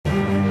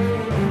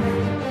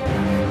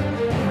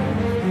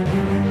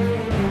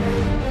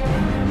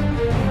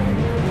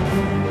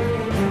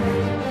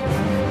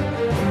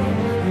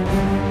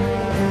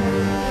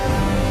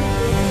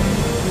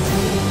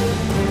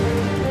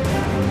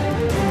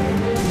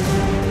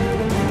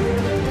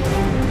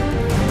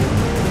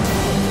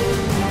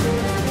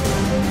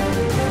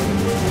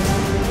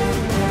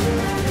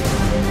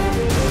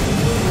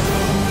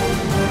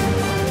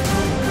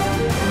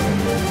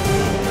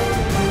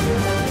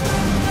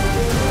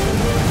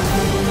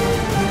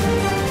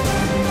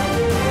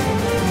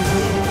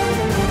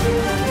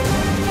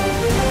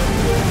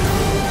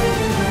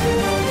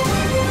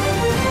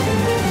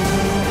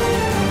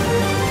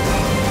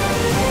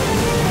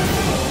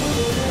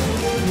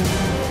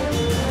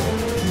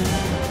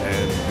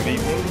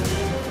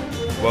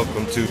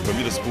Welcome to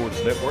Bermuda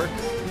Sports Network,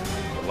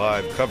 a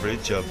live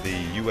coverage of the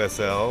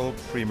USL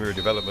Premier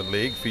Development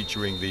League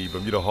featuring the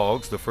Bermuda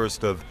Hogges, the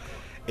first of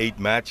 8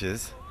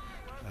 matches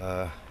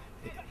that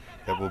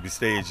will be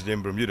staged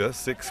in Bermuda.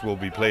 6 will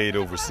be played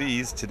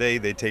overseas. Today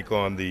they take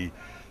on the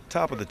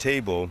top of the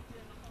table,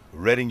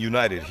 Reading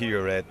United,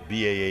 here at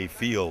BAA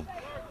Field.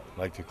 I'd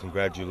like to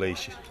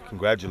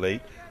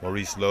congratulate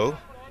Maurice Lowe.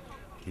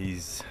 He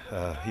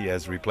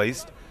has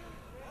replaced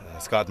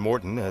Scott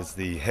Morton as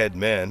the head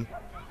man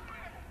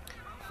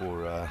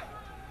for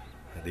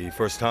the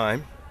first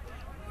time,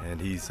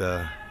 and he's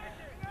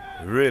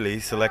really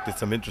selected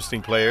some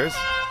interesting players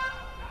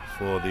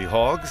for the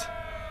Hogges.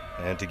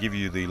 And to give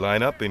you the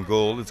lineup, in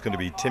goal it's going to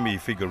be Timmy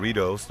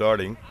Figueiredo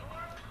starting.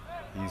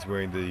 He's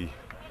wearing the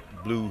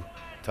blue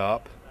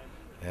top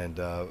and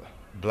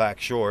black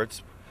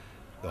shorts.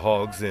 The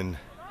Hogges in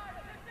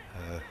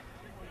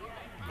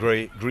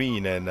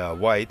green and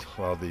white,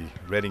 while the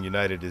Reading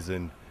United is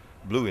in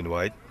blue and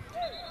white.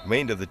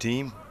 Main of the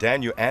team,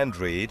 Daniel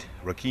Andrade,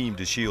 Rakeem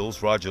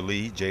DeShields, Roger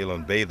Lee,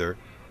 Jalen Bather.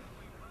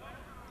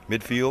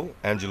 Midfield,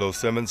 Angelo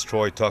Simmons,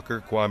 Troy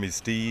Tucker, Kwame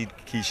Steed,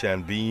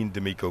 Keishan Bean,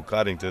 D'Amico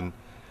Coddington,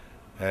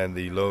 and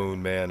the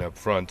lone man up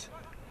front,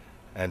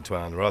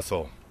 Antoine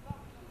Russell.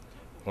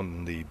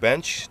 On the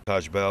bench,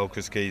 Taj Bell,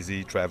 Chris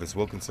Casey, Travis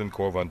Wilkinson,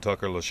 Corvon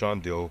Tucker,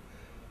 LaShawn Dill,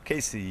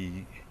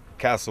 Casey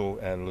Castle,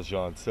 and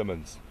LeJean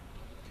Simmons.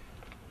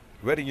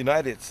 Reading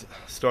United's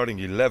starting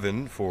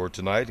 11 for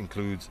tonight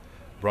includes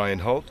Brian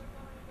Holt,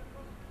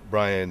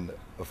 Brian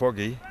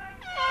Forgy,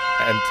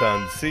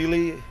 Anton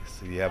Seeley.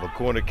 So you have a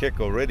corner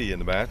kick already in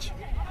the match.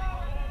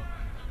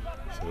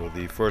 So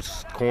the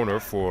first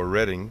corner for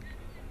Reading.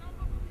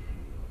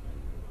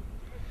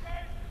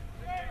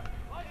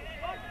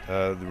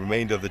 The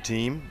remainder of the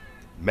team,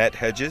 Matt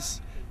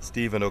Hedges,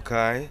 Stephen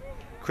Okai,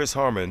 Chris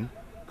Harmon,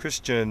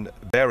 Christian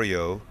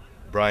Barrio,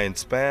 Brian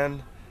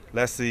Spann,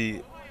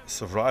 Leslie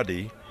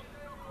Savradi,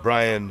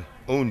 Brian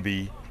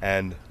Ownby,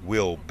 and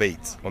Will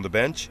Bates. On the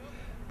bench,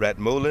 Brett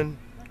Mullen,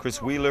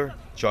 Chris Wheeler,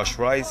 Josh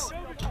Rice,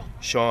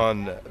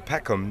 Sean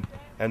Peckham,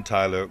 and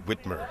Tyler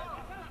Whitmer.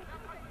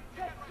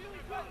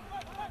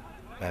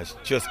 That's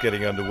just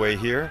getting underway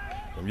here.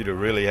 Bermuda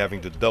really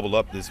having to double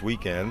up this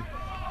weekend.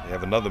 They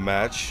have another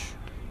match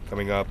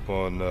coming up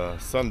on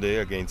Sunday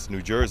against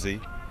New Jersey.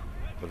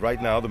 But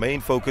right now the main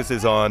focus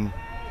is on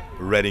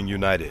Reading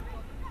United.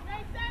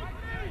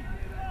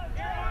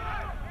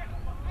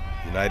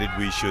 United,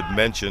 we should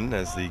mention,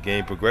 as the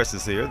game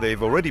progresses here,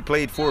 they've already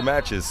played 4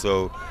 matches,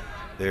 so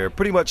they're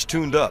pretty much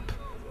tuned up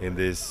in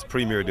this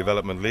Premier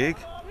Development League.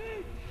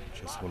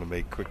 Just want to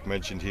make quick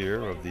mention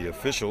here of the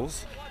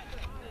officials.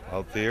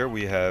 Out there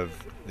we have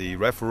the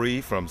referee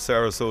from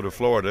Sarasota,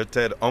 Florida,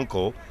 Ted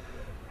Uncle.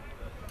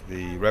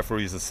 The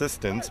referee's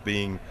assistants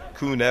being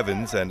Kuhn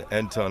Evans and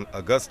Anton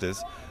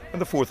Augustus, and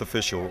the 4th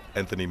official,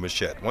 Anthony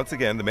Machette. Once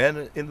again, the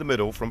man in the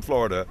middle from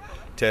Florida,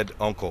 Ted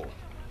Uncle.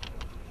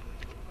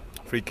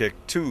 Free kick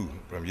to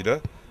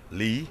Bermuda.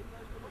 Lee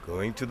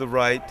going to the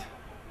right,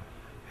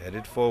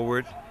 headed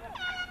forward.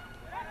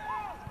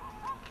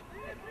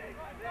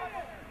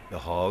 The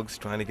Hogges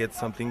trying to get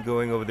something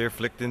going over there,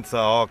 flicked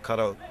inside, cut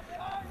out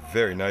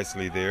very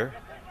nicely there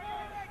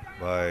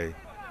by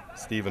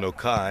Stephen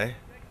Okai.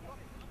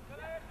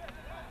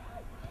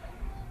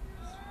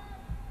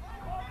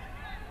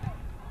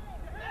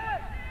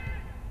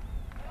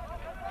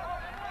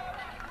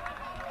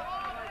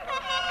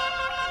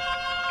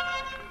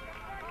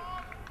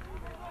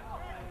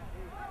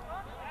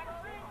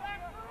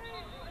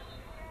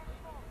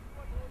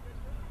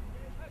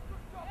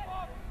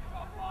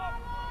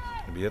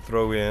 Be a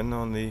throw in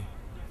on the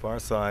far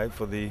side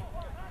for the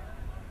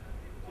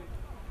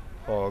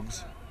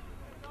Hogges.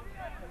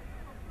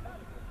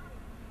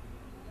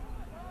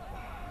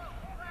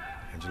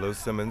 Angelo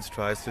Simmons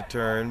tries to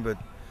turn, but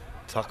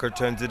Tucker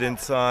turns it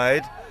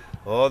inside.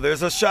 Oh,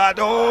 there's a shot.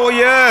 Oh,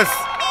 yes.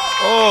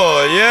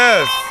 Oh,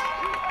 yes.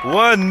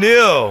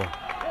 1-0.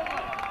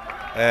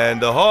 And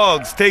the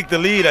Hogges take the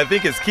lead. I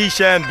think it's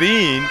Keishan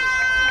Bean.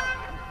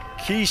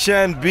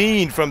 Keishan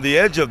Bean from the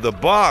edge of the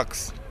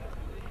box.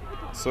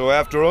 So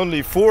after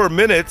only 4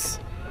 minutes,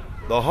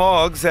 the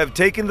Hogges have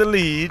taken the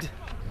lead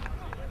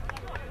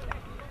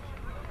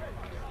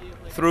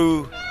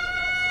through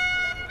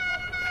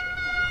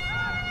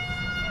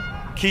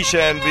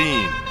Keishan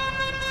Bean.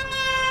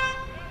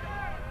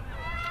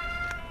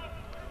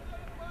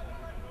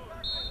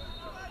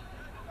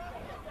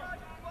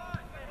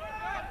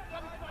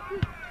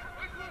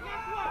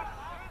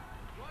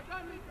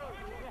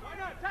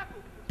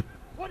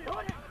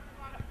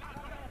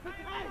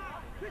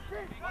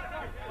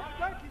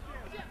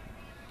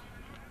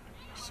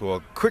 So a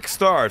quick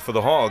start for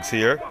the Hogges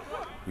here.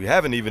 We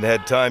haven't even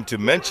had time to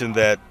mention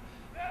that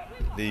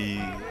the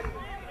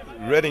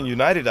Reading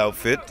United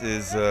outfit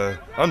is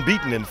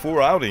unbeaten in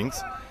 4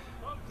 outings.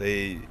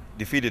 They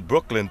defeated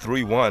Brooklyn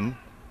 3-1,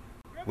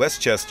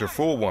 Westchester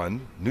 4-1,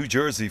 New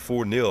Jersey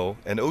 4-0,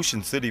 and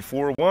Ocean City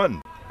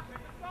 4-1.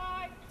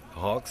 The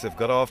Hogges have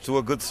got off to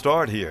a good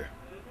start here.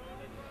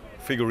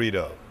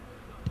 Figueiredo.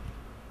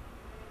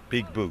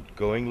 Big boot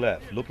going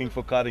left, looking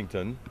for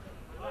Coddington.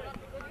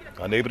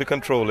 Unable to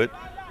control it.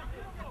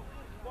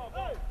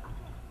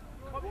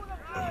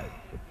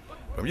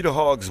 Bermuda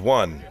Hogges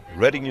 1,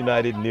 Reading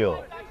United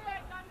 0.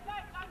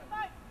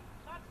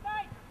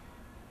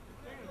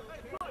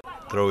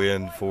 Throw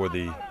in for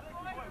the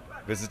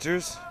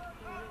visitors.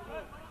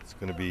 It's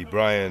going to be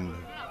Brian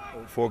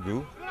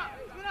Forgu.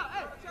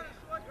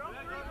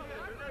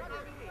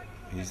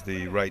 He's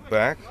the right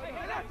back.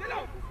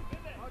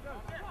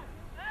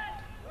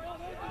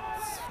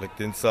 It's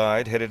flicked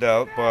inside, headed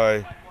out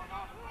by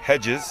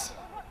Hedges.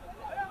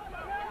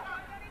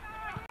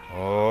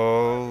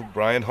 Oh,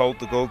 Brian Holt,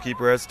 the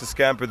goalkeeper, has to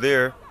scamper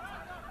there.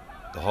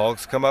 The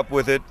Hogges come up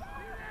with it.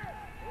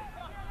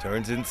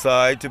 Turns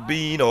inside to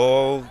Bean.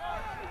 Oh,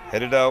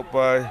 headed out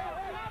by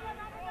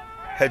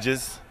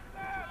Hedges.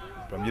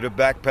 Bermuda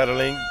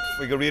backpedaling.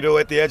 Figueredo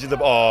at the edge of the...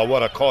 Oh,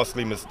 what a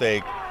costly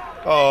mistake.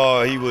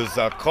 Oh, he was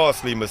a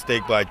costly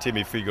mistake by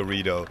Timmy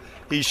Figueredo.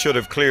 He should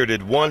have cleared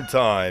it one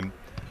time.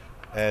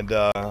 And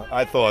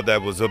I thought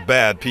that was a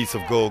bad piece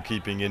of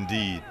goalkeeping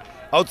indeed.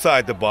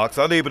 Outside the box,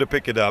 unable to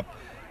pick it up.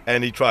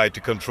 And he tried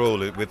to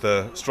control it with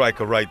a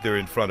striker right there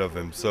in front of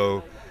him.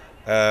 So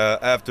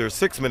after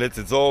 6 minutes,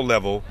 it's all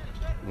level,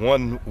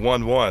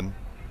 1-1-1.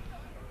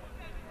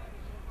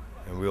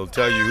 And we'll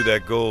tell you who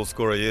that goal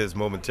scorer is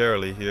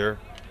momentarily here.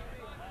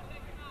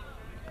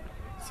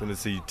 As soon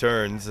as he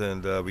turns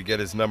and we get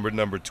his number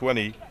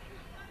 20,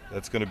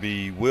 that's going to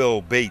be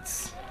Will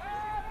Bates.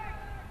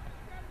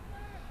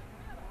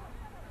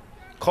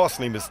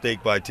 Costly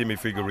mistake by Timmy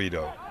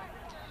Figueredo.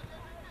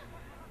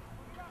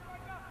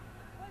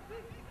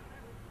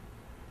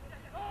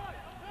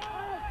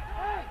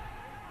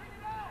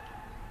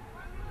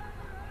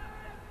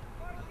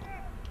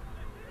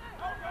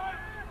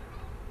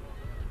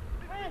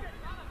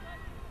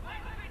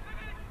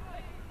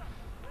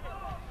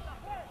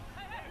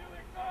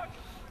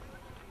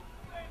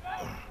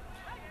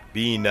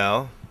 Bean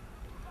now,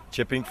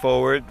 chipping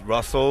forward,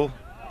 Russell,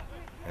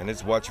 and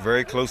it's watched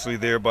very closely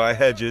there by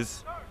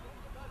Hedges.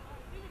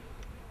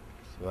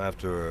 So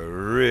after a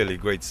really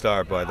great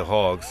start by the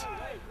Hogges,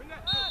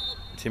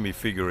 Timmy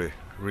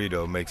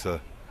Figueredo makes a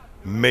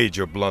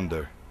major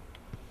blunder.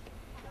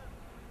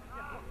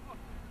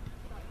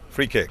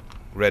 Free kick,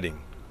 Reading.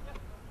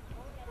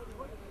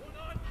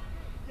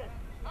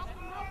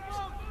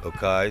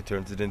 Okai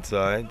turns it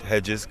inside.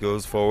 Hedges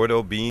goes forward.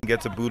 Oh, Bean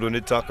gets a boot on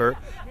it. Tucker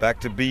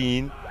back to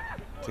Bean.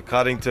 To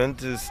Coddington,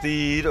 to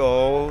Steed.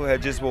 Oh,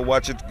 Hedges will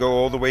watch it go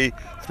all the way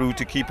through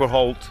to keeper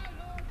Holt.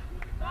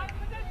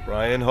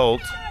 Brian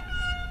Holt.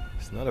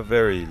 He's not a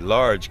very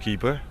large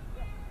keeper.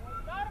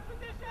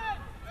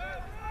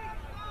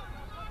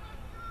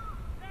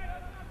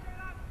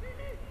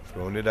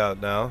 Throwing it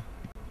out now.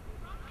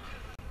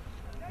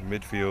 In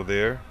midfield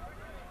there.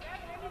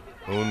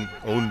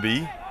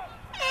 Ownby.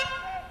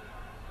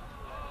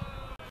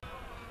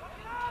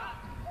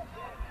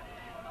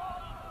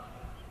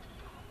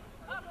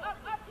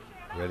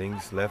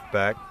 Reading's left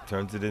back,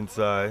 turns it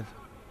inside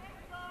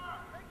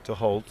to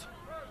Holt.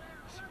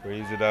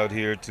 Sprays it out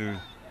here to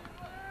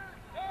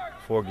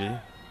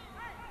Forgy.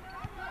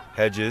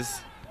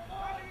 Hedges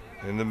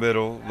in the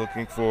middle,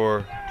 looking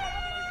for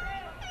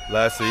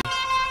Lassie.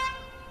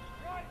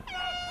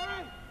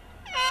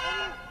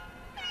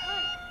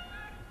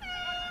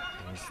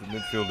 There's the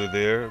midfielder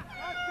there,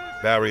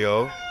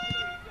 Barrio.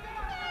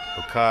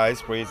 Okai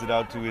sprays it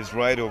out to his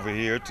right over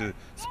here to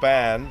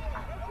Span.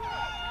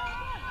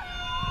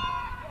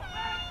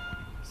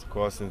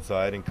 Cross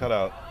inside and cut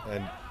out,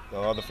 and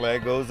the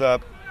flag goes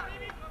up.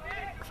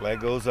 Flag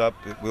goes up.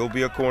 It will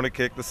be a corner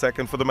kick, the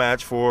second for the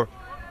match for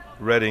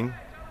Reading.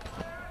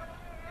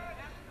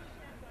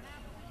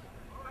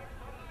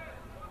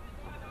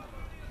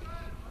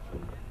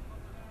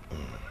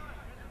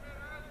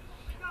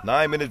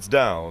 Nine minutes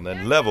down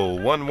and level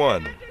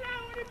 1-1.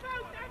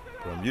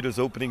 Bermuda's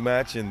opening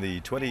match in the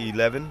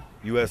 2011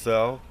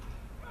 USL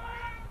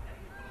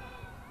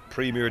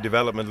Premier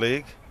Development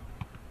League.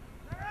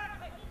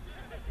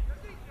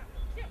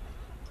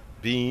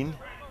 Bean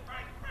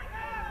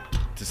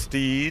to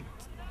Steed,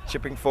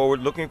 chipping forward,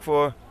 looking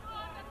for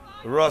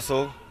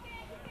Russell.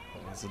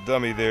 There's a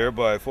dummy there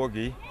by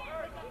Forgy.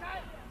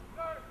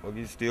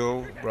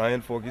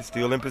 Brian Forgy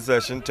still in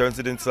possession, turns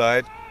it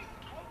inside.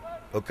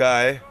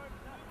 Okai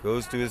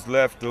goes to his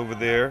left over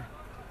there.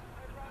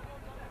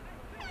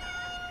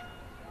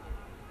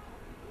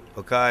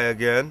 Okai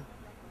again.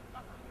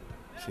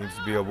 Seems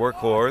to be a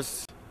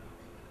workhorse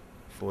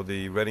for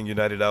the Reading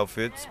United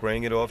outfit,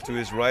 spraying it off to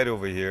his right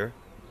over here.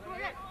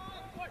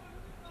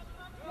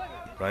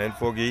 Brian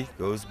Forgy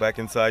goes back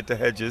inside to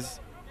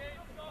Hedges.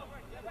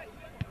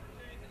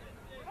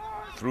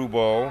 Through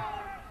ball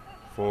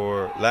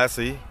for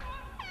Lassie.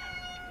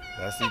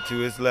 Lassie to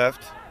his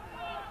left.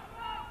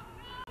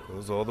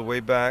 Goes all the way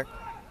back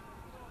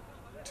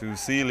to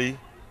Seeley.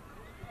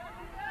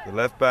 The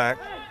left back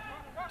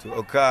to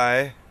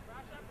Okai.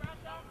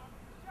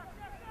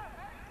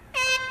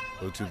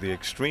 Go to the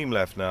extreme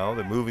left now.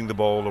 They're moving the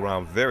ball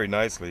around very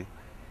nicely.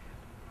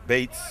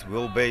 Bates,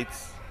 Will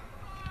Bates,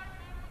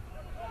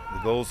 the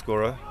goal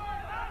scorer.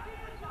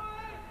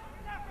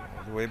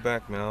 All the way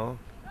back now.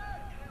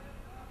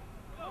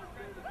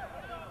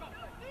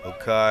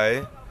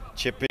 Okai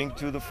chipping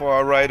to the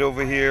far right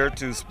over here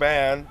to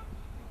Span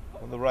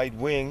on the right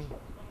wing.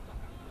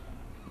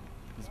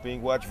 He's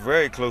being watched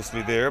very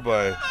closely there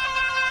by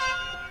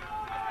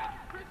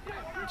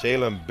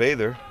Jalen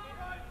Bather.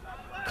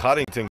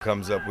 Coddington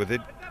comes up with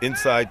it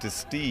inside to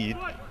Steed.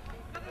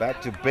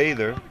 Back to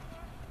Bather.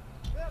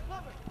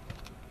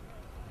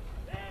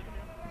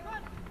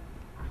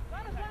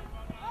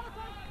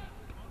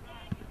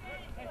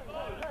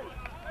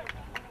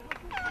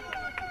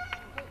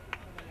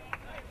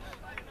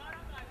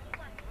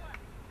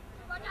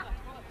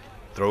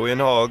 Throw in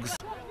Hogges.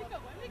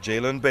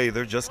 Jalen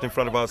Bather just in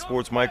front of our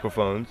sports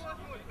microphones.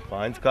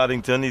 Finds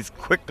Coddington. He's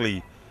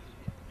quickly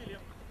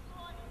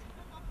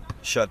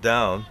shut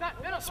down.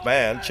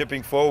 Span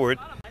chipping forward.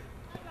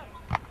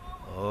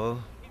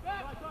 Oh,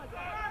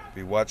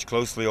 be watched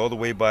closely all the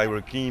way by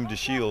Rakeem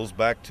DeShields.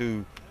 Back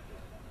to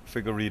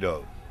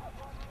Figueredo.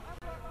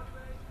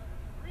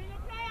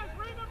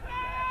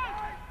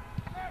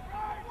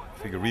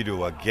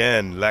 Figueredo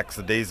again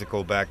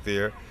lackadaisical back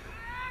there.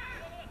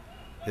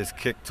 His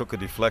kick took a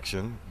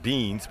deflection.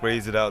 Bean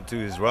sprays it out to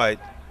his right.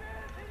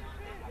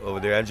 Over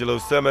there, Angelo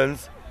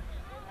Simmons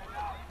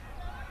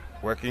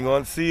working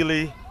on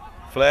Seeley.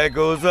 Flag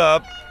goes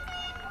up.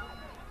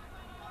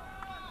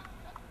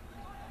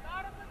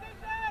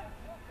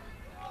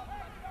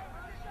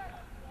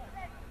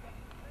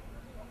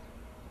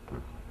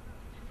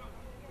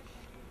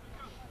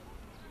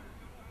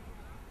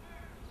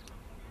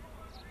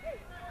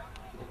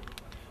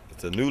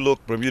 It's a new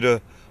look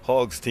Bermuda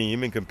Hogges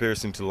team in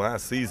comparison to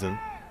last season.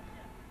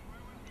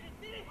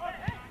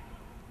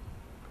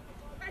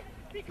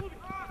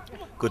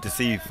 Good to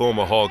see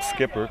former Hogges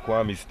skipper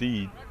Kwame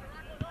Steed,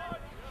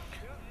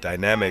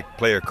 dynamic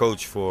player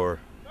coach for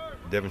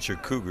Devonshire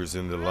Cougars,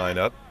 in the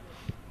lineup,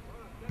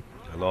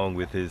 along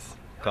with his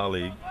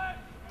colleague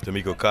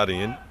D'Amico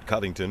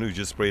Coddington, who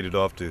just sprayed it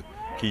off to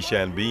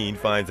Keyshawn Bean.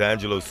 Finds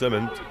Angelo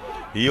Simmons.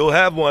 He'll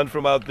have one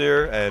from out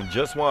there and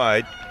just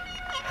wide.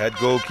 Head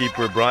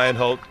goalkeeper Brian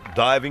Holt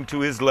diving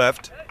to his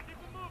left.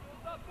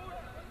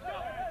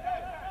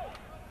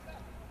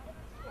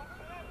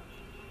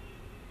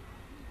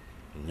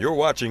 You're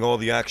watching all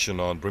the action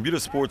on Bermuda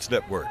Sports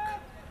Network,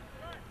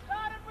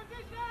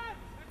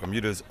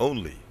 Bermuda's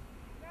only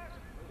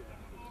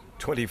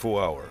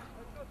 24-hour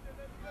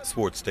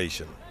sports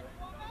station.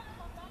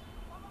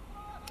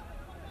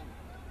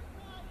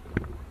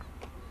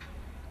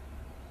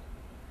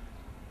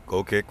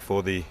 Goal kick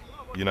for the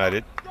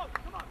United.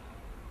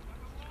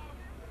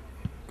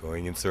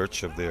 Going in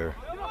search of their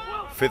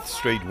 5th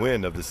straight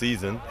win of the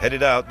season.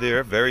 Headed out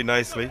there very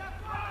nicely.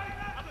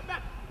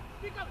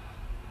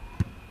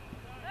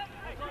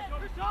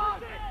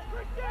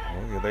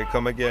 Oh, here they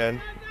come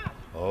again.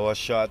 Oh, a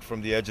shot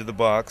from the edge of the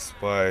box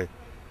by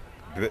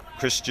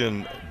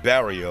Christian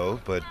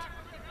Barrio, but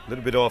a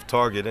little bit off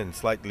target and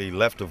slightly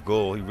left of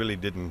goal. He really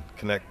didn't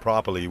connect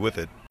properly with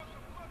it.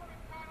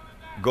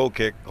 Goal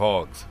kick,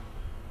 Hogges.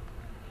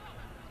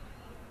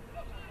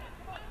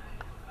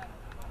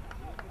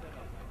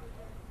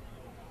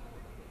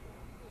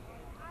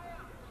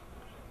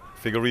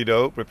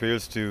 Figueredo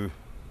prepares to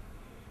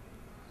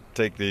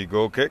take the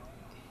goal kick.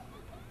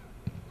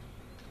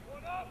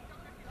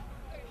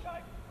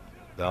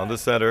 Down the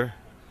center.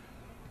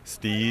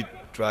 Steed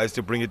tries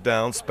to bring it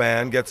down.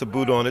 Span gets a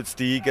boot on it.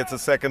 Steed gets a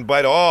second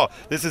bite. Oh,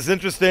 this is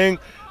interesting.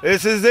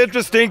 This is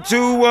interesting.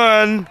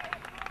 2-1.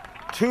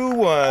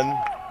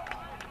 2-1.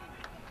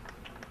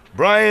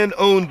 Brian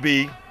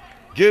Ownby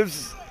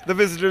gives the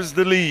visitors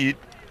the lead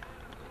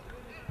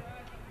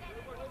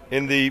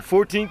in the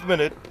 14th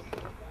minute.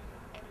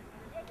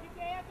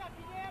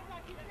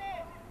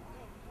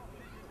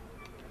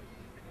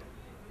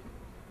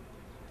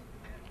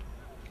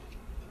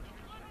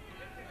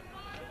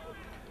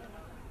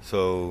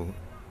 So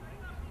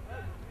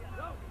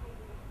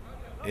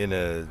in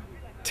a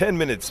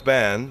 10-minute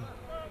span,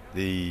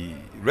 the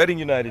Reading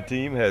United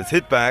team has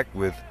hit back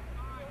with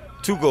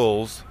 2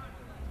 goals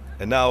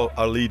and now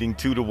are leading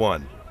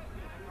 2-1.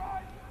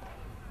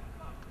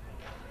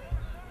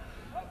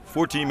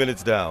 14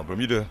 minutes down,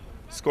 Bermuda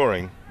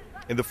scoring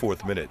in the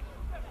 4th minute.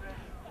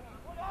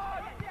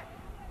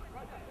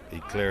 A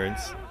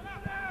clearance,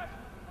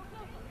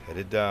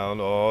 headed down.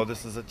 Oh,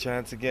 this is a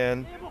chance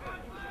again.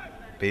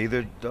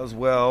 Bather does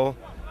well,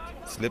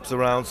 slips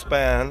around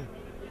Span.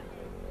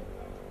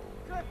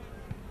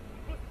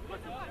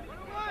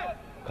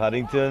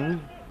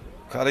 Coddington,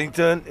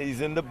 he's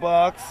in the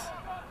box.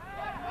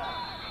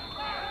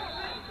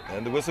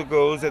 And the whistle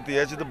goes at the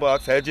edge of the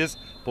box. Hedges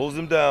pulls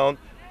him down,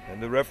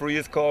 and the referee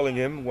is calling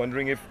him,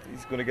 wondering if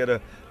he's going to get a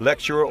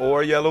lecture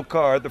or a yellow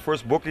card, the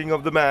first booking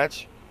of the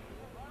match.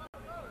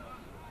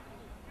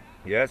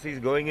 Yes, he's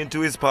going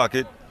into his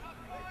pocket.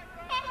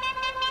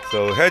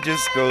 So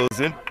Hedges goes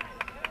in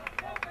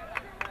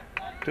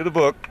to the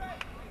book.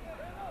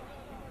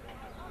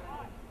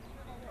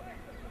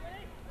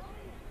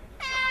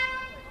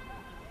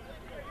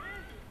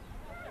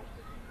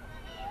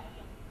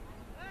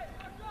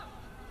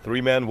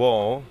 Three-man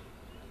wall.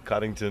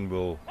 Coddington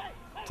will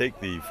take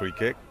the free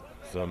kick.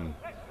 Some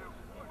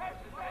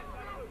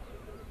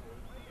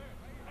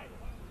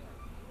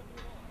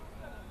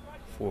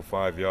 4 or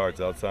 5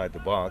 yards outside the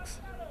box.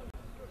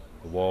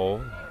 The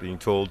Wall being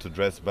told to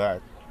dress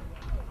back.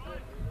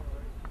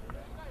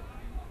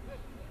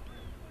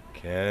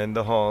 Can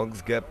the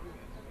Hogs get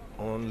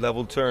on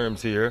level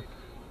terms here?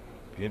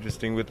 Be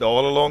interesting with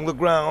all along the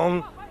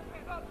ground.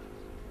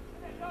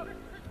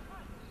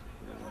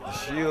 The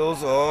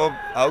Shields all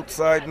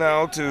outside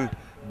now to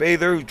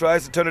Bather, who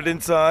tries to turn it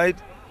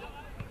inside.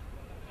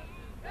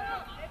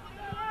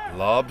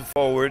 Lobbed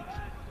forward.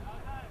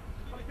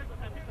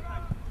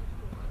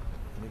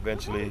 And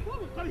eventually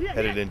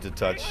headed into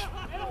touch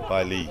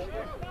by Lee.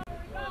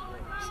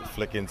 It's a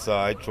flick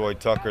inside. Troy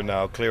Tucker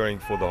now clearing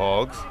for the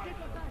Hogs.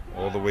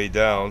 All the way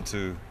down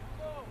to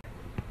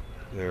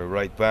their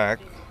right back,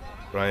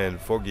 Brian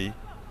Foggy.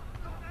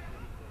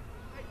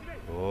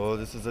 Oh,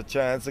 this is a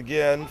chance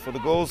again for the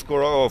goal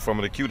scorer. Oh, from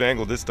an acute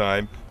angle this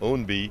time.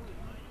 Ownby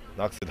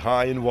knocks it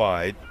high and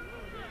wide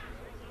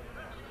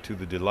to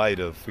the delight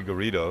of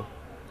Figueredo.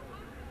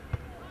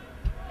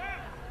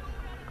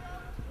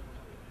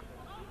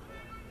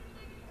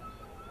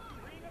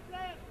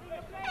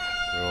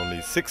 We're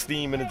only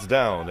 16 minutes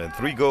down and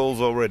 3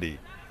 goals already.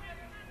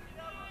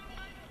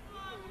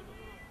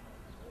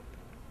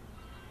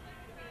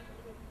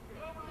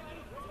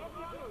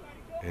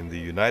 In the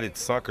United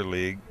Soccer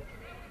League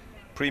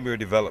Premier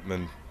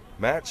Development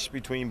match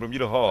between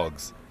Bermuda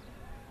Hogges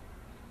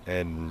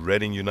and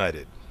Reading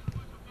United.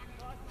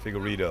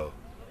 Figueredo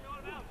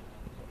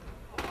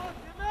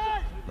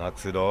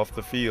knocks it off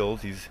the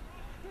field. He's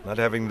not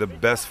having the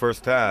best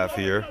first half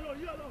here.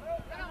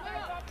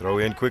 Throw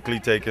in quickly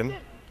taken.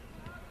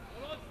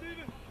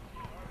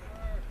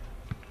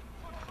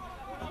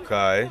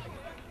 Okai.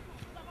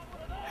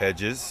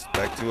 Hedges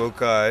back to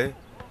Okai.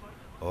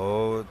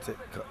 Oh,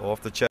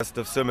 off the chest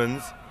of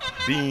Simmons.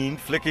 Bean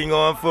flicking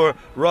on for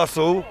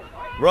Russell.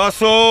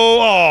 Russell!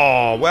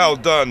 Oh, well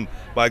done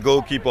by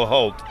goalkeeper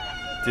Holt,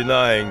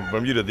 denying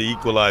Bermuda the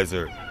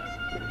equalizer.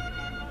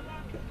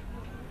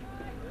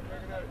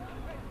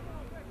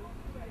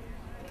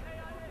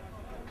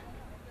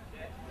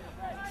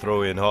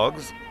 Throw in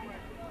Hogges.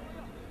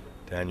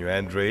 Daniel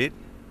Andrade.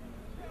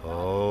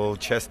 Oh,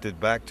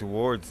 chested back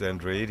towards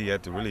Andrade. He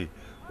had to really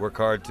work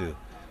hard to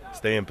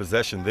stay in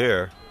possession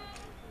there.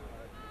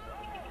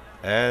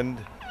 And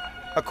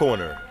a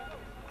corner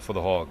for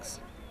the Hogs.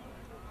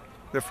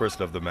 Their first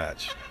of the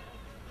match.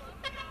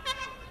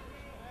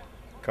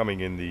 Coming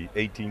in the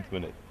 18th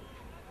minute.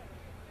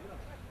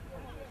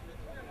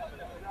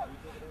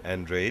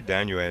 Andrade,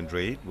 Daniel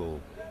Andrade will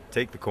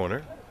take the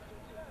corner.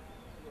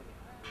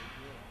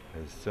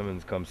 As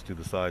Simmons comes to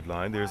the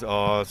sideline. There's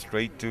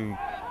straight to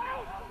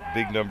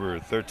big number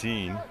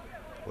 13,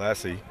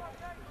 Lassie.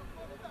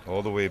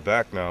 All the way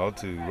back now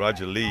to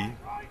Roger Lee.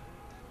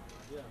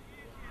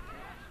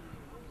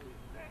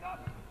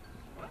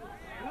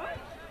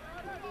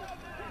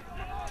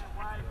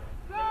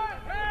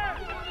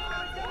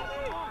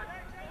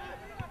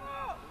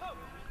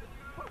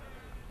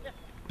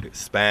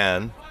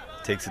 Span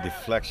takes a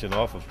deflection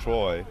off of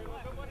Troy.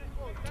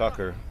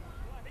 Tucker,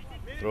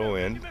 throw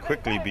in,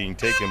 quickly being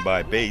taken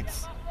by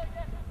Bates.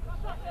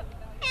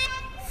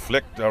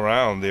 Flicked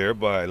around there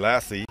by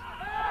Lassie.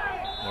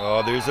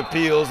 Oh, there's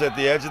appeals at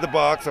the edge of the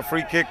box. A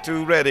free kick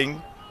to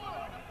Reading.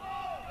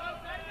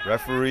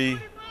 Referee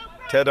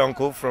Ted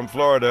Uncle from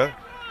Florida,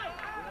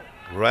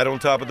 right on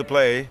top of the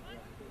play.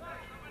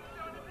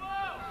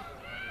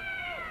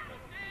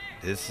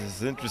 This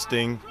is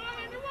interesting.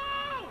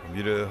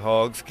 Bermuda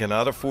Hogges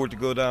cannot afford to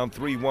go down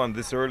 3-1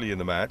 this early in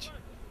the match.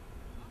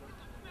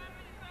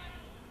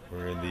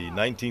 We're in the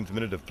 19th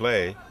minute of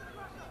play.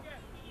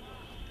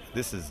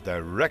 This is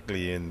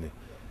directly in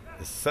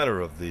the center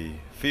of the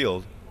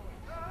field.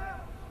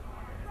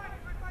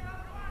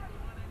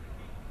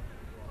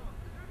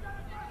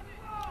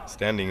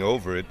 Standing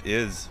over it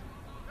is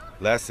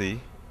Lassie,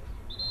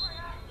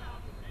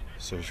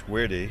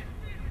 Soshwerde,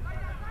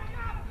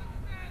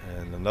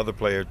 and another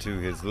player to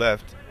his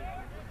left.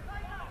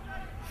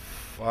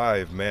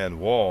 5-man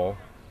wall.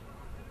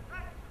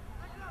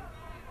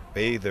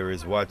 Bather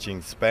is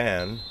watching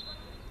Span,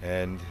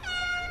 and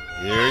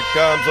here it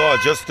comes. Oh,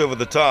 just over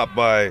the top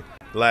by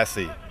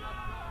Lassie.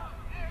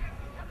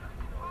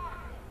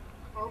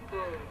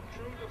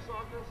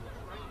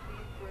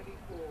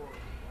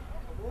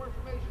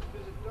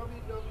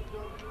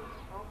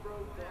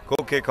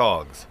 Goal kick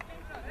Hogges.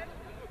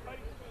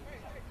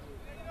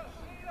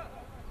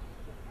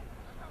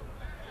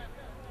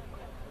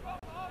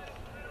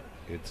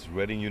 It's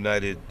Reading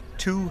United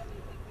 2,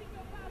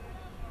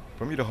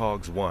 Bermuda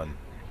Hogges 1.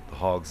 The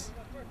Hogges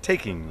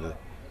taking the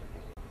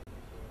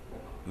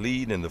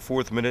lead in the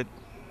 4th minute.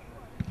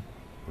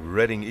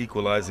 Reading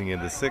equalizing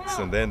in the 6th,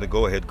 and then the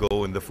go-ahead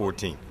goal in the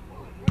 14th.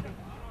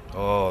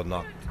 Oh,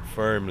 knocked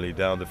firmly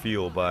down the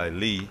field by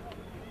Lee.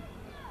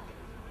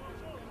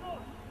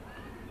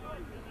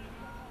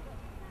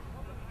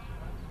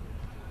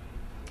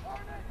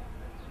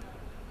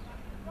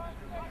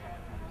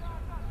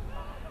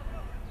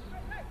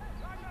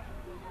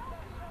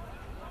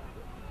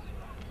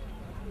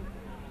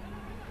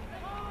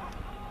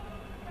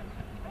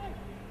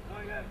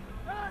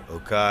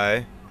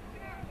 Okai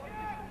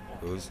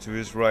goes to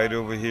his right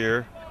over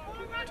here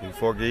to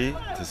Forgy,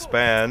 to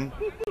Span,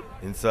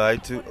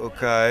 inside to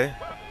Okai.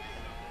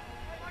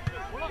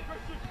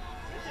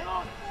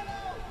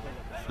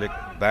 Flick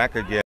back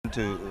again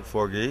to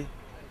Forgy.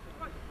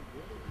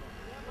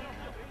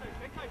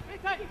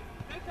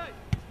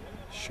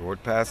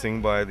 Short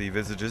passing by the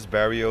visitors.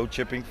 Barrio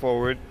chipping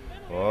forward.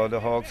 Oh, the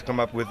Hogs come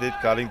up with it.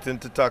 Coddington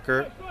to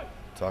Tucker.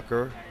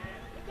 Tucker.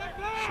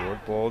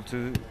 Short ball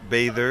to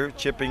Bather.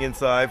 Chipping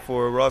inside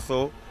for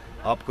Russell.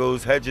 Up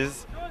goes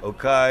Hedges.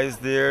 Okai is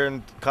there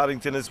and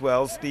Coddington as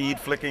well. Steed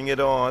flicking it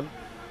on.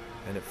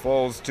 And it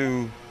falls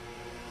to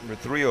number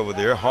 3 over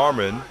there,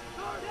 Harmon.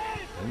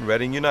 And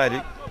Reading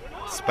United.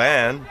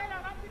 Span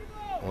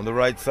on the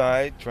right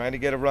side, trying to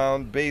get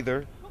around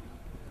Bather.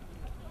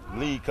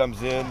 Lee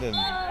comes in and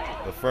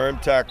a firm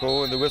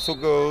tackle, and the whistle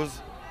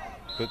goes.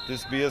 Could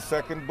this be a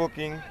second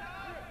booking?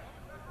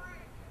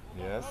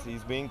 Yes,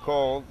 he's being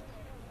called.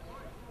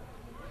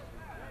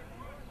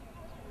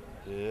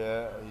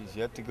 Yeah, he's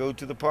yet to go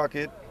to the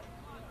pocket.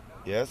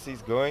 Yes,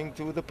 he's going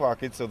to the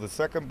pocket, so the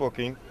second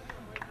booking.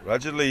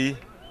 Roger Lee.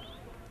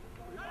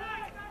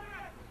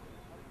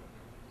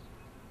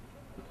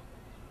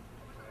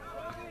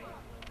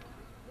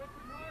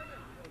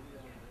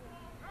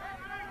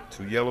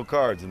 Two yellow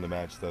cards in the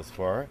match thus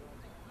far.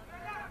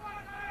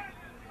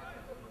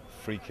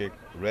 Free kick,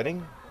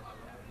 Reading.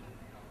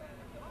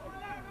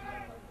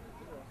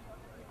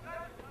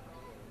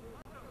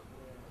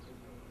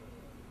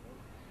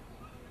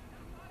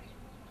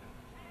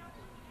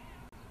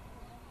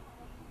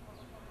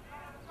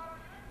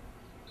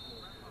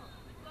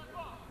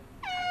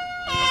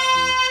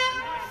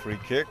 Free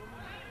kick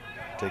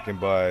taken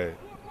by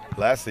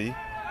Lassie.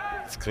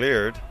 It's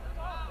cleared.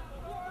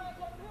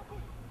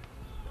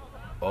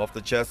 Off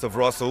the chest of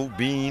Russell.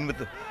 Bean with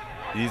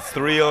he's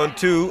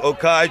 3-on-2.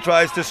 Okai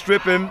tries to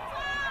strip him.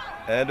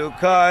 And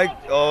Okai,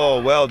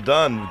 oh, well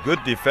done.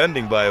 Good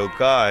defending by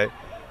Okai.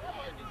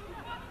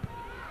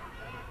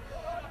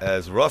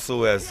 As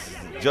Russell has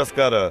just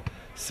got a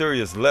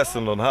serious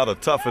lesson on how to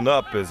toughen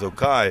up as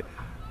Okai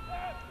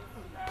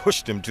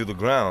pushed him to the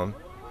ground.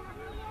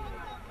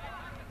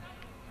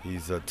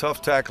 He's a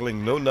tough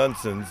tackling, no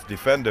nonsense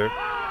defender.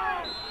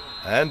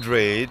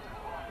 Andrade.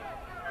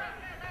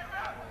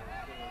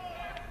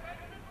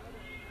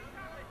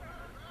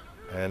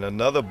 And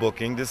another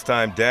booking, this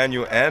time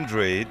Daniel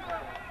Andrade.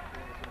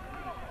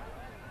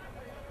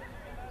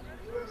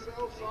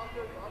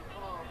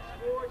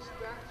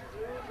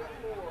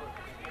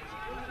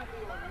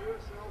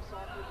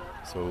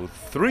 So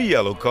 3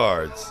 yellow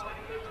cards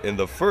in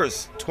the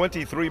first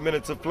 23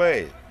 minutes of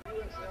play.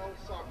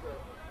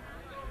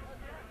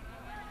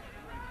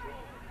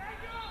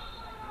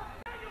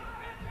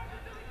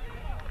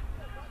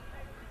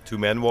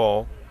 Two-man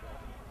wall.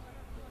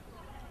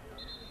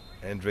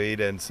 Andrade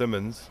and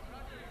Simmons.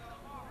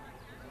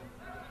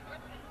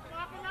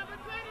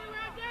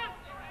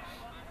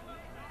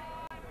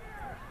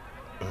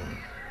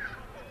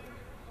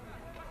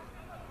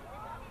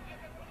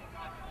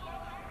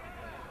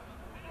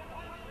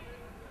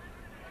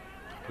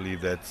 I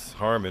believe that's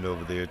Harmon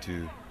over there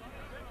too.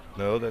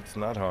 No, that's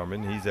not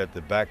Harmon. He's at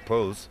the back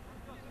post.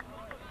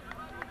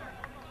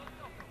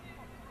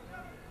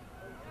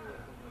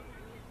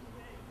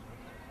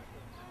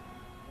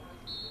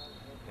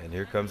 And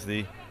here comes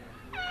the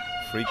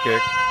free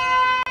kick.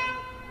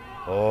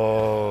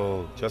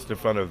 Oh, just in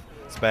front of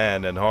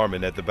Span and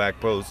Harmon at the back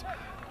post.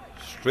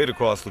 Straight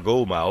across the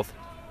goal mouth.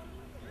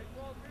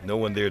 No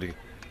one there to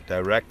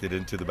direct it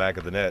into the back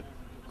of the net.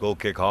 Goal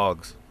kick,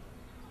 Hogs.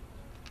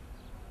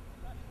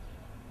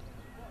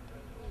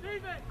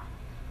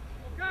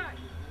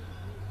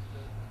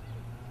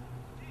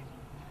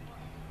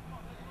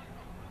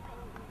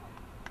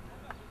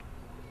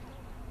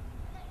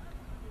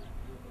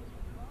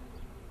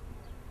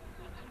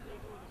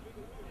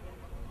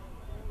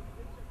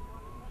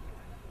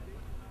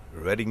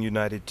 Reading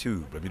United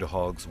 2, Bermuda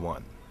Hogges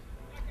 1.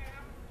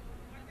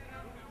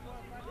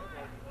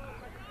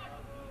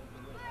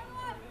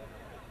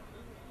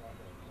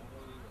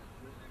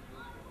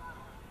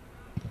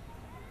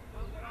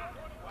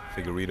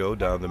 Figueredo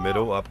down the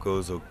middle, up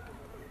goes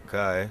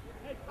Okai.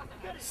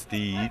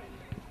 Steed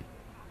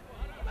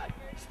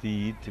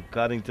to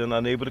Coddington,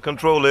 unable to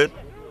control it.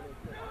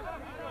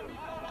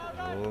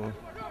 Oh,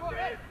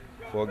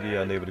 Foggy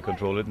unable to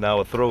control it, now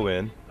a throw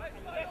in.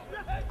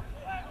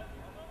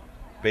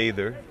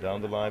 Bather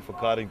down the line for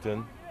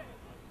Coddington.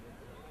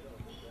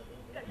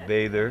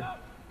 Bather.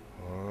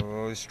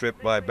 Oh,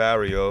 stripped by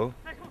Barrio.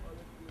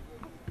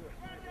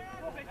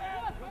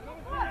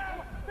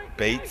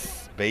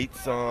 Bates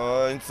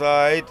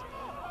inside.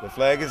 The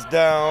flag is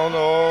down.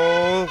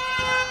 Oh,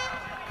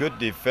 good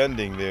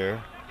defending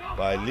there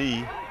by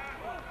Lee.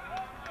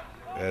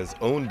 As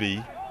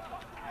Ownby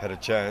had a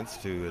chance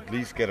to at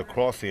least get a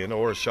cross in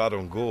or a shot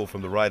on goal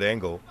from the right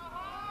angle.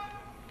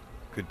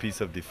 Good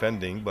piece of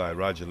defending by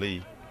Roger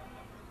Lee.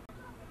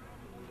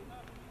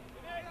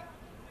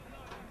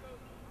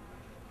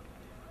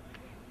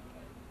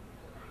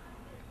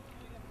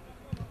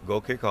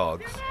 Goal kick,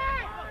 Hogs.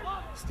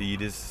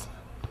 Steed is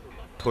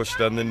pushed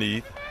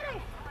underneath.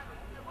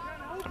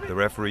 The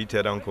referee,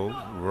 Ted Uncle,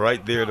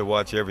 right there to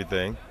watch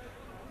everything.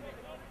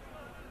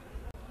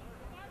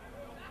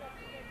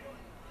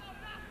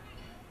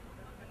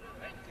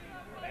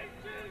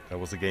 That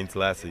was against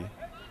Lassie.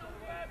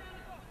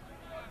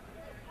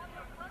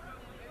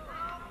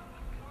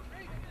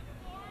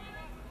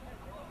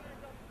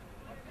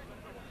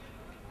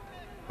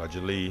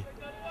 Roger Lee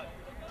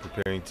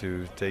preparing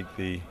to take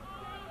the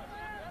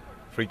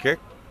free kick.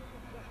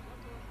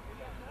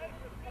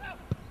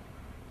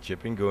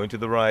 Chipping, going to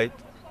the right.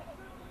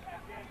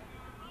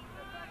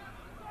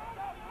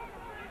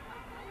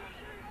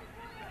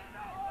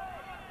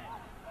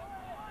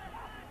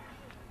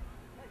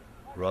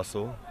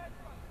 Russell.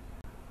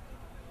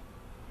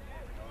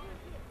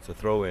 It's a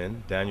throw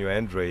in. Daniel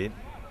Andrade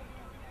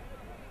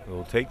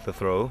will take the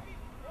throw.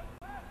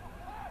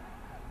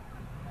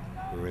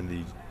 We're in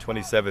the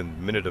 27th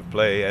minute of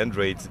play.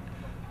 Andrade's,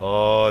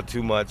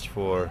 too much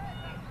for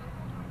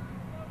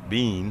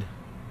Bean.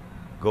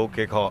 Goal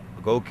kick,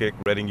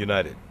 Reading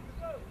United.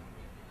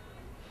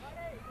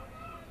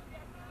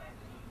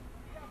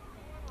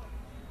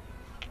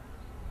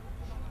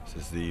 This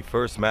is the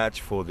first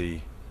match for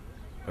the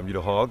Bermuda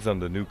Hogges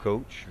under new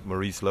coach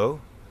Maurice Lowe.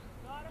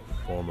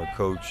 Former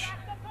coach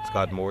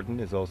Scott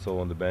Morton is also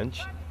on the bench,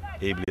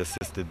 ably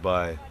assisted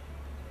by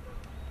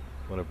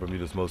one of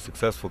Bermuda's most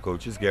successful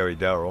coaches, Gary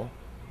Darrell.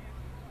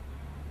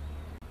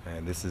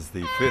 And this is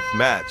the 5th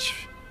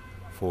match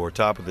for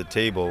top of the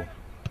table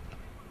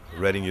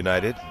Reading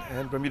United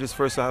and Bermuda's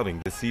first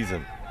outing this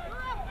season.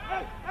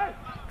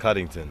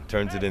 Cuddington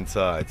turns it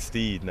inside.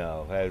 Steed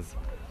now has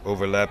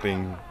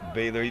overlapping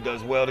Baylor. He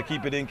does well to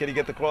keep it in. Can he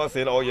get the cross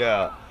in? Oh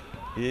yeah.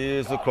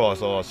 Here's the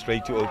cross. Oh,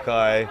 straight to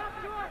Okai.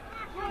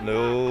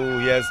 No,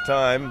 he has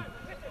time.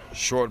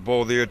 Short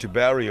ball there to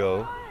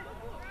Barrio.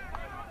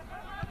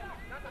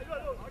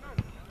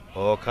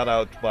 Oh, cut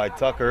out by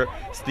Tucker.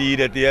 Steed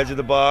at the edge of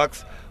the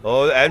box.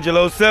 Oh,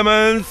 Angelo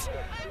Simmons.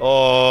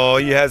 Oh,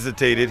 he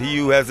hesitated. He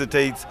who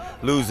hesitates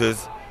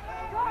loses.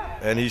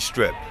 And he's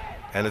stripped.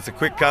 And it's a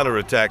quick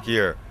counterattack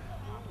here.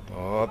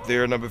 Oh, up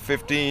there, number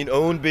 15,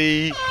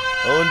 Ownby.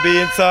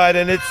 Ownby inside,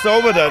 and it's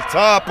over the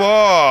top.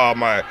 Oh,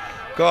 my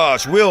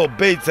gosh. Will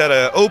Bates had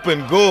an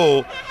open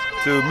goal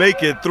to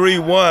make it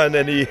 3-1,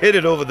 and he hit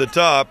it over the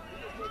top.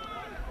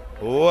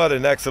 What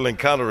an excellent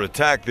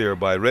counterattack there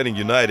by Reading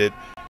United.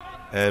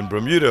 And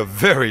Bermuda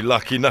very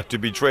lucky not to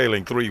be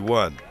trailing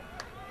 3-1.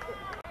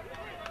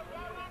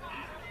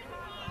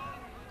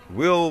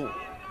 Will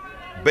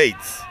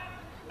Bates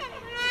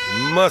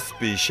must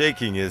be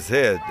shaking his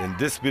head in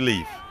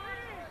disbelief.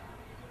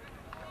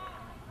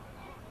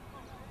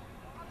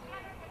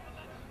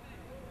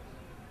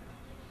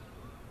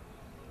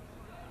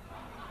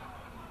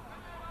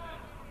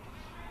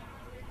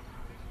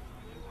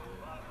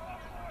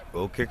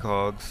 Goal kick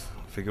Hogges,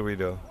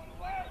 Figueredo.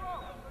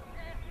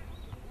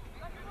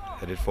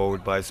 Headed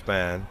forward by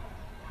Span.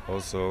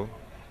 Also,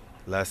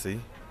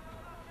 Lassie.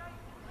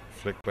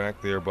 Flick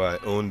back there by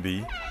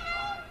Ownby.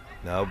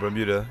 Now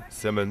Bermuda,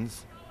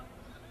 Simmons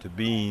to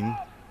Bean.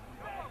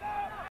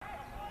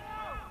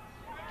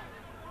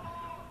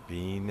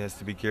 Bean has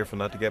to be careful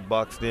not to get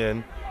boxed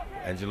in.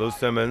 Angelo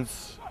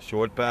Simmons,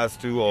 short pass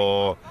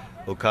to,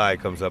 Okai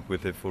comes up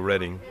with it for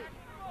Reading.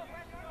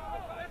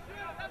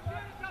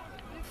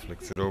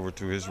 Flicks it over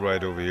to his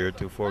right over here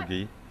to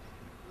Forgy.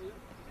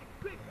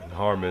 And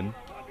Harmon.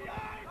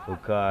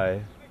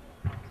 Okai.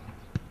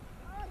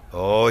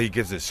 Oh, he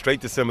gives it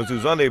straight to Simmons,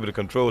 who's unable to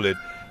control it.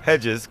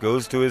 Hedges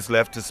goes to his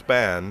left to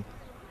Span.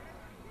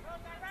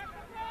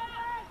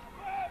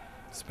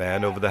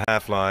 Span over the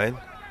half line.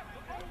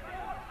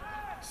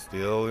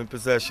 Still in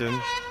possession.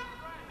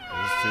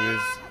 Goes to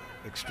his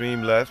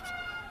extreme left.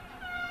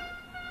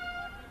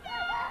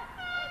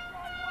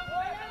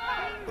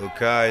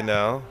 Okai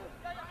now.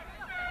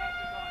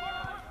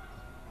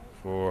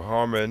 For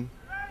Harmon.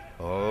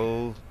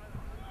 Oh,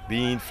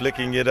 Bean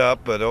flicking it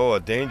up, but a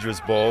dangerous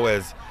ball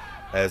as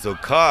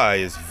Okai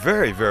is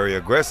very, very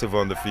aggressive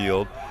on the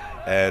field.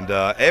 And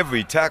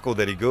every tackle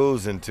that he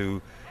goes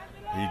into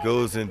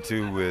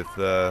with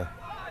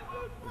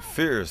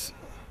fierce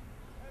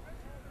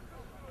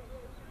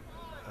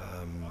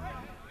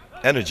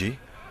energy.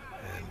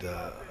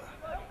 And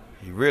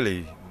he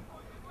really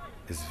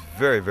is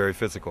very, very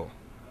physical.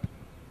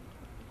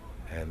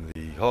 And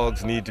the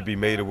Hogges need to be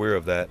made aware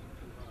of that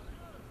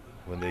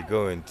when they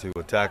go into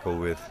a tackle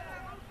with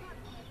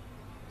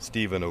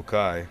Stephen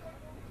Okai,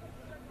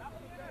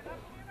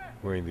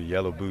 wearing the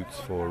yellow boots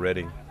for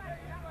Reading.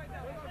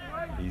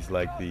 He's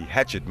like the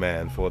hatchet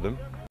man for them.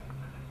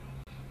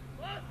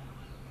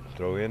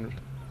 Throw in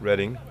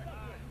Reading.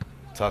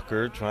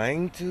 Tucker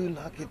trying to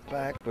knock it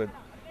back, but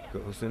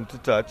goes into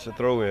touch, a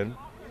throw in.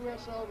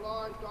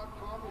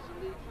 USLLive.com is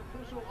the league's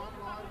official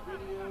online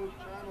video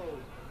channel.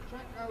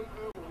 Check out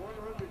over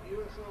 100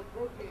 USL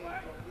pro games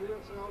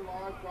on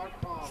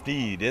USLLive.com.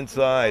 Steed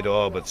inside,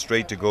 but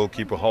straight to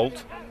goalkeeper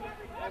Holt.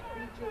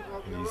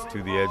 He's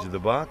to the edge of the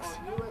box.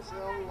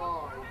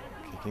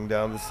 Kicking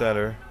down the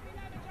center.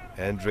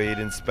 Andrade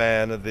and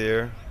Span are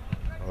there.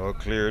 All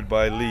cleared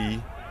by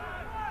Lee.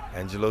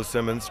 Angelo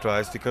Simmons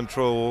tries to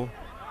control.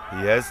 He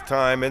has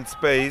time and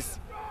space.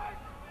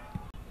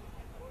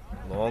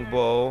 Long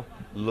ball,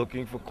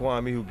 looking for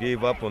Kwame, who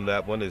gave up on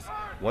that one. Is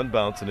one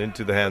bounce and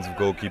into the hands of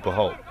goalkeeper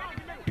Holt.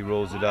 He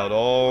rolls it out.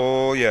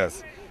 Oh,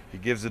 yes. He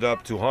gives it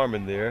up to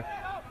Harmon there.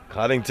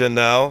 Coddington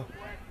now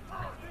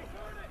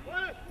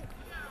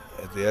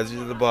at the edge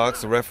of the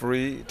box. The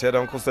referee, Ted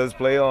Uncle, says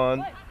play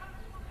on.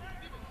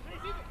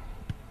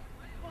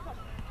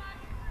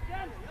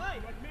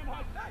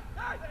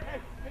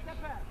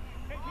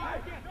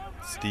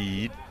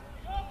 Steed,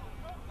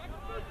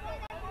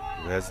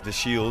 who has the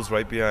Shields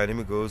right behind him.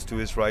 It goes to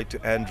his right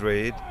to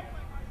Andrade.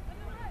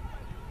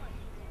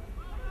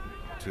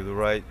 To the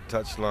right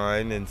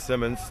touchline, and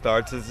Simmons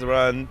starts his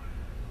run.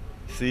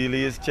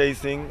 Seeley is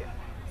chasing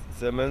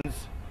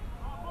Simmons,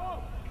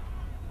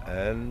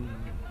 and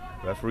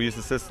referee's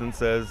assistant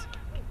says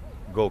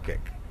goal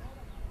kick.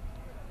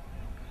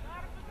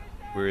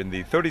 We're in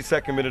the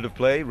 32nd minute of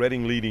play.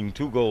 Reading leading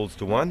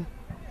 2-1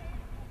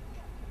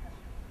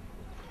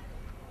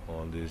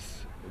 on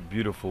this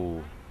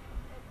beautiful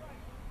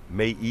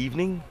May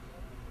evening.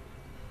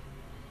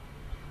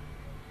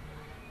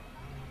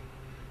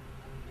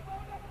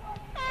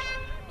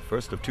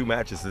 First of 2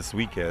 matches this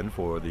weekend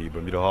for the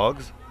Bermuda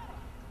Hogges.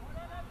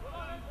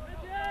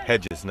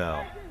 Hedges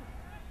now.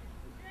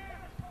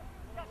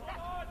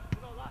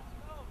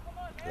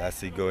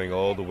 Lassie going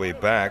all the way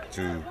back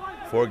to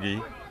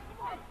Forgy.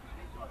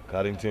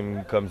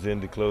 Coddington comes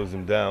in to close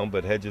him down,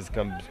 but Hedges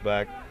comes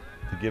back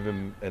to give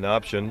him an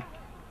option.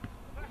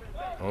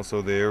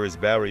 Also there is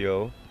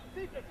Barrio.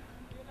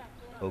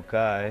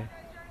 Okai.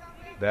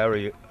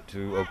 Barry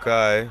to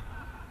Okai.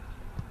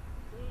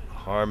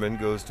 Harmon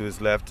goes to his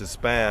left to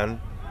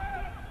Span.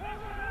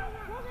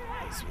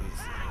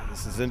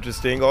 This is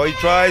interesting. Oh, he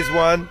tries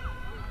one.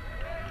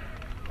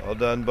 All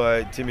done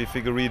by Timmy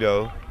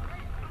Figueredo,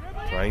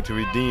 trying to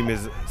redeem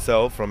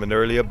himself from an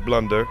earlier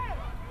blunder.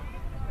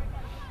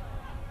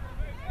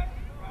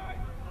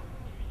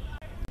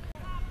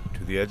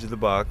 To the edge of the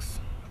box,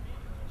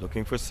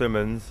 looking for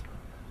Simmons.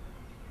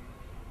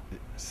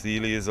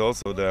 Seeley is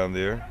also down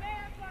there.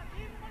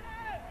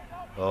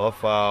 Oh,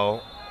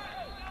 foul.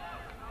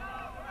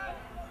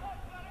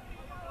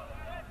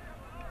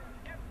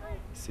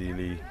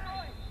 Seeley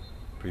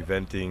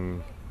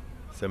preventing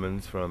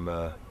Simmons from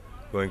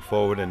going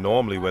forward, and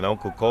normally when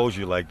Uncle calls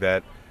you like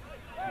that,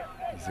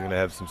 he's going to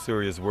have some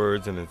serious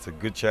words, and it's a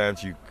good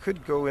chance you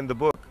could go in the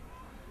book.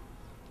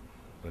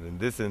 But in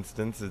this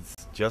instance, it's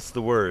just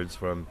the words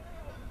from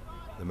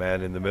the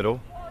man in the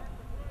middle.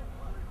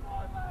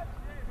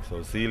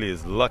 So Seeley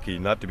is lucky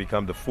not to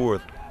become the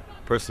 4th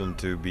person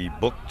to be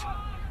booked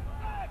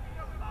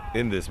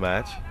in this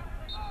match.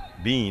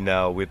 Bean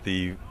now with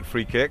the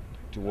free kick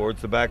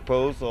towards the back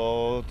post.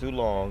 All too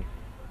long.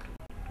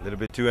 A little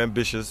bit too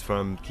ambitious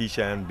from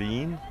Keishan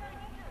Bean.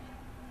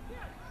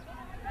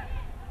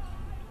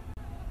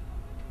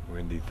 We're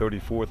in the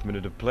 34th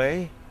minute of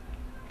play.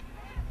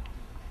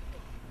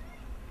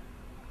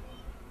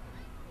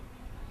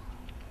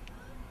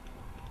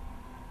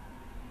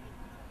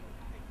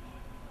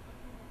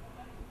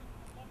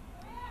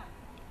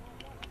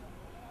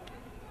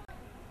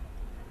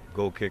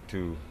 Goal kick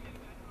to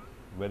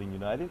Reading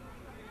United.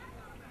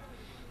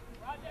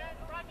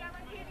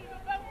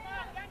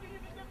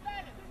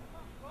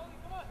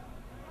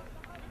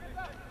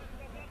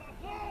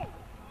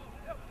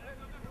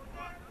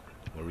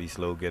 Maurice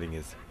Lowe getting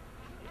his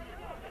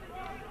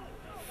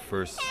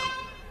first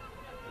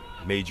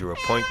major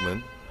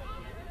appointment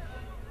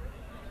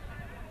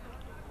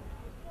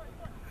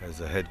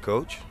as a head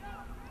coach.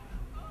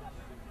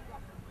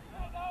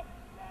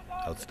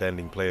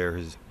 Outstanding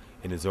player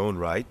in his own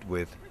right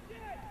with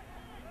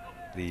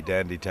the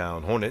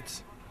Dandytown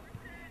Hornets.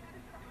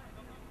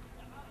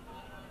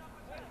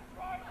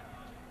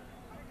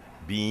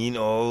 Bean,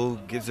 oh,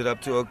 gives it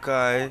up to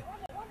Okai.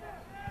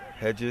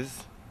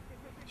 Hedges.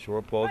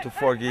 Short ball to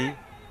Forgy.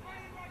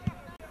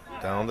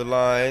 Down the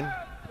line.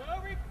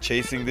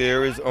 Chasing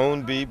there is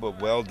Ownby, but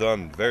well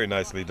done. Very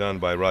nicely done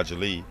by Roger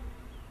Lee.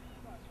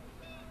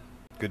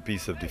 Good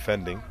piece of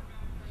defending.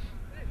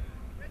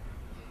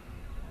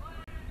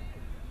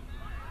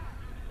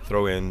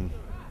 Throw in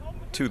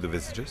to the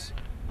visitors.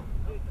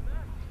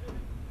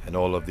 And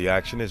all of the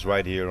action is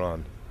right here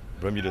on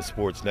Bermuda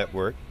Sports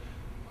Network.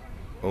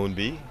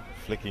 Ownby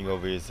flicking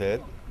over his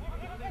head.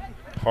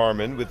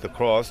 Harmon with the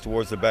cross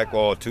towards the back.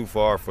 Oh, too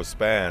far for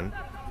Span.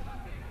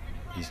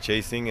 He's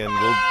chasing and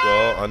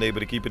unable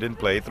to keep it in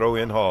play. Throw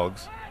in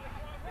Hogges.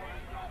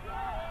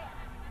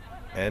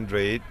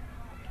 Andrade.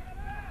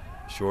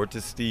 Short to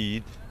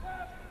Steed.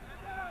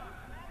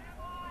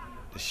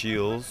 The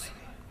Shields.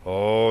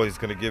 Oh, he's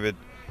going to give it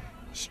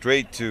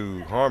straight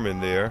to Harmon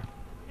there.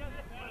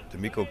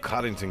 D'Amico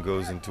Coddington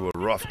goes into a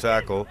rough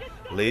tackle.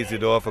 Lays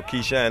it off for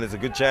Keishan. It's a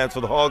good chance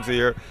for the Hogges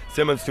here.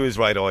 Simmons to his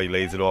right. Oh, he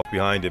lays it off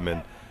behind him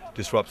and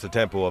disrupts the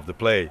tempo of the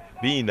play.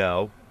 Bean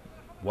now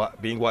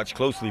being watched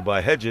closely by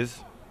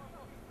Hedges.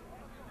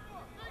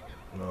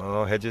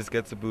 Oh, Hedges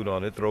gets a boot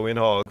on it. Throw in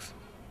Hogges.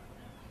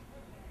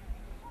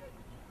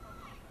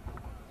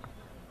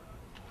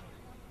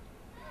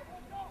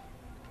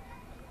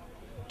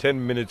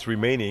 10 minutes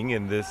remaining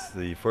in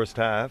the first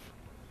half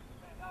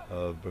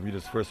of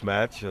Bermuda's first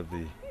match of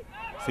the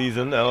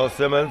season. Oh,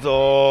 Simmons,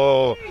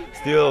 oh,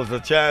 steals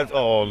a chance.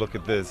 Oh, look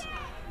at this.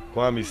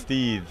 Kwame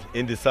Steed,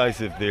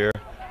 indecisive there.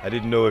 I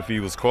didn't know if he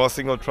was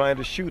crossing or trying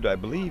to shoot. I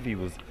believe he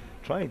was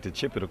trying to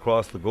chip it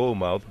across the goal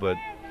mouth, but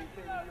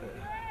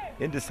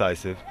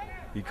indecisive.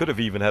 He could have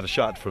even had a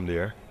shot from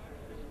there.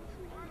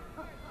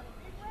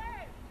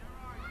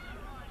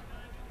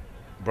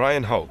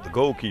 Brian Holt, the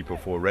goalkeeper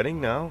for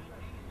Reading, now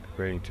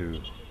preparing to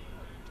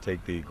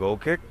take the goal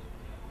kick.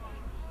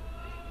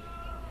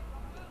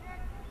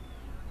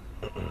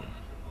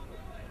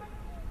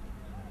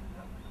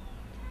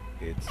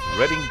 It's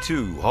Reading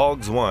 2,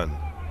 Hogges 1.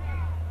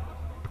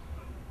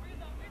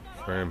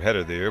 Firm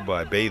header there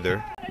by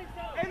Bather.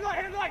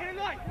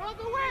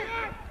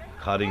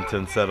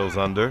 Coddington settles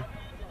under.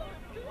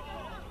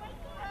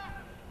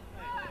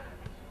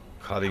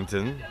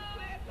 Coddington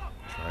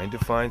trying to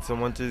find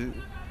someone to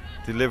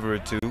deliver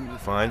it to.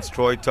 Finds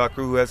Troy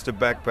Tucker, who has to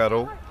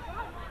backpedal.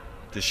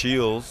 To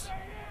Shields.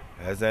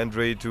 Has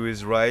Andre to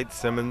his right.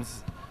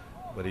 Simmons,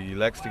 but he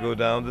elects to go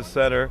down the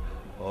center.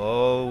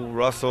 Oh,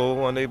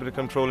 Russell unable to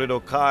control it.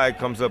 Okai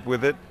comes up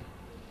with it.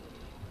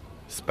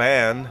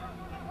 Span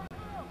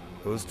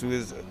goes to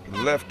his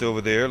left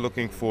over there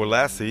looking for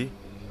Lassie.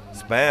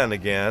 Span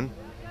again.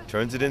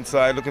 Turns it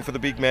inside looking for the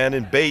big man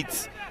in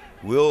Bates.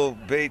 Will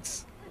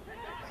Bates.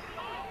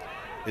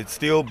 It's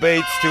still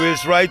Bates to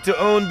his right to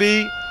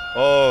Ownby.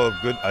 Oh,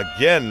 good.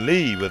 Again,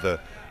 Lee with a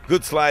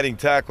good sliding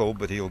tackle,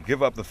 but he'll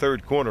give up the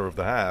third corner of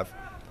the half.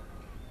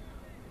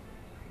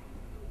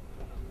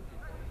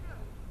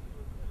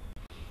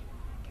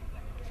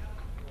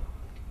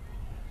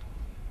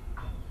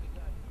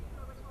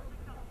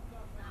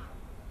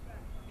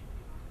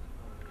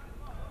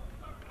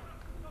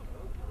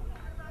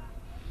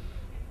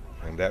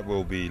 And that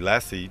will be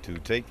Lassie to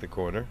take the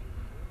corner.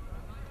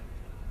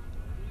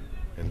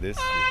 And this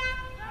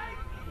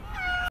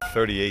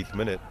 38th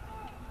minute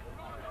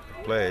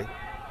of play.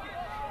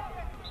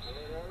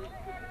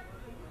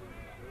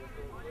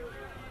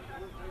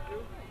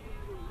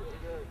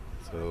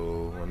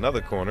 So another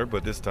corner,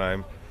 but this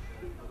time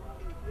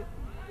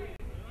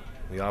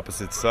the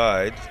opposite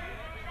side.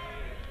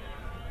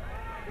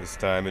 This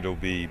time it'll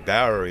be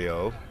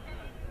Barrio,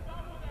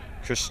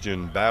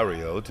 Christian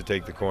Barrio, to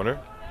take the corner.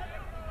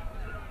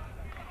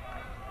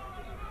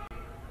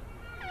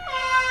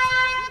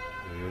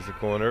 Here's the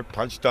corner,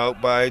 punched out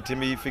by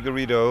Timmy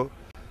Figueredo.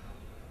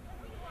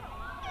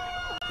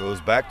 Goes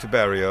back to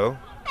Barrio.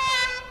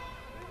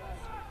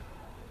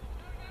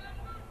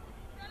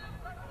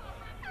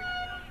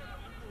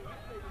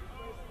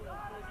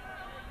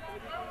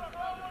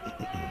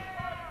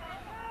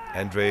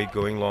 Andre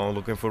going long,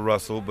 looking for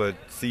Russell, but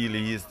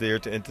Seeley is there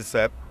to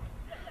intercept.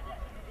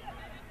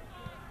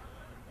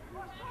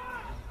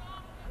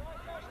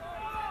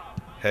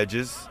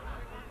 Hedges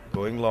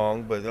going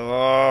long, but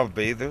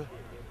Bather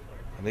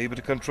unable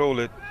to control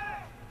it.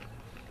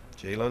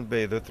 Jalen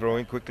Bather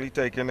throwing, quickly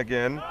taken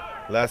again.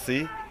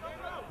 Lassie.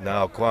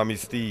 Now Kwame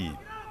Steed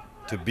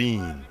to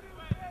Bean.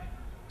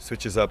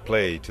 Switches up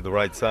play to the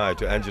right side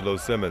to Angelo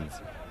Simmons.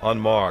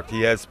 Unmarked,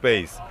 he has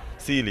space.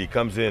 Seeley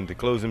comes in to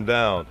close him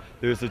down.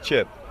 There's a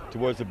chip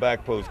towards the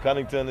back post.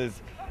 Cunnington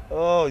is,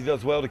 he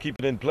does well to keep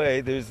it in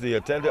play. There's the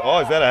attendant. Oh,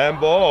 is that a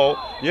handball?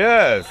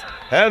 Yes,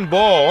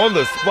 handball on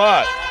the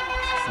spot.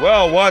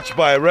 Well watched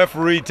by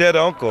referee Ted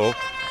Uncle.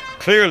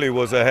 Clearly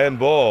was a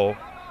handball.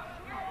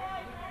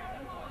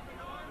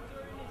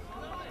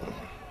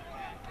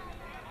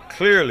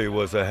 Clearly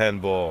was a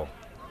handball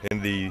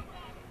in the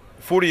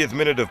 40th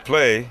minute of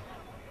play.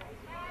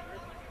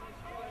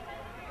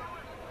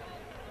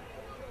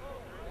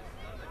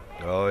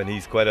 Oh, and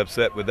he's quite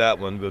upset with that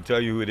one. We'll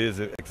tell you who it is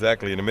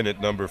exactly in a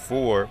minute. Number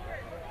 4.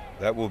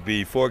 That will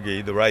be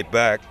Forgy, the right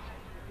back.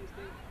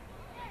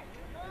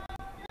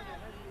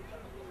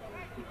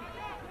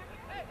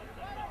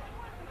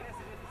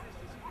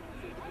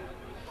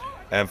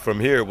 And from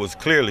here, it was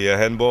clearly a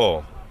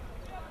handball.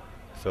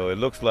 So it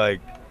looks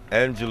like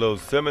Angelo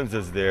Simmons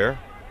is there.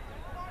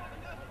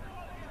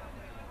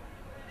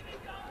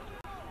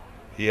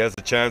 He has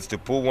a chance to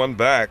pull one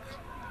back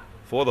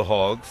for the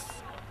Hogges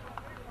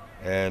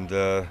and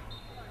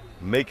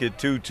make it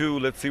 2-2.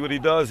 Let's see what he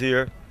does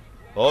here.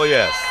 Oh,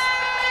 yes.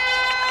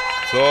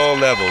 It's all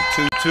level.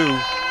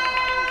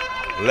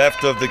 2-2.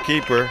 Left of the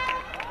keeper.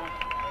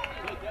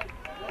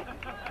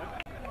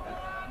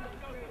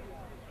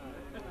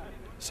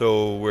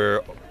 So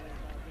we're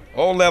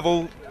all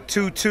level,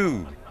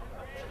 2-2.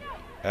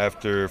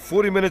 After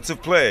 40 minutes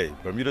of play,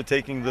 Bermuda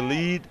taking the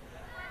lead,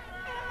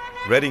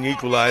 Reading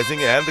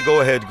equalizing and the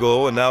go-ahead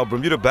goal, and now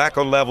Bermuda back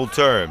on level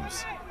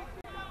terms.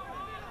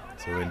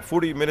 So in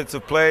 40 minutes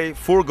of play,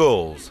 4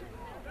 goals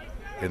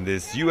in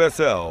this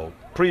USL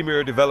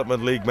Premier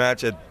Development League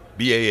match at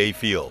BAA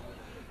Field.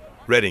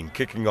 Reading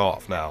kicking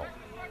off now.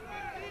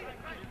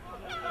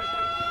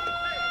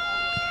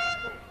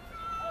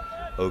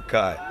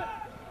 Okay.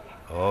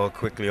 Oh,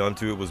 quickly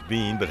onto it was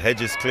Bean, but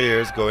Hedges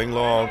clears, going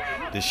long.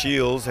 The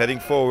Shields heading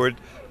forward.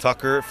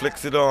 Tucker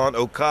flicks it on.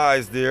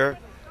 Okai's there.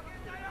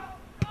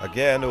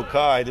 Again,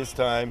 Okai this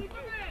time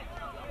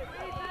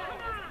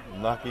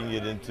knocking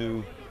it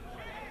into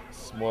a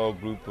small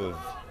group of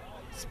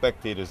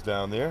spectators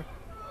down there.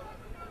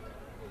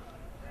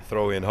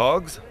 Throw in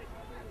Hogges.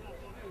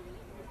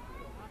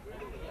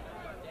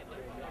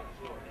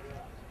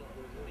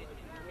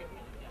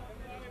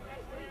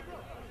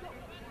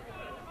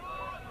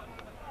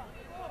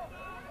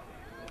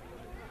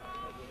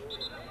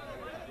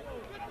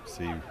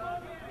 See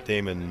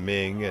Damon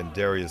Ming and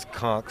Darius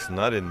Cox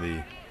not in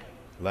the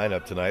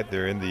lineup tonight.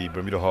 They're in the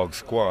Bermuda Hogges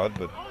squad,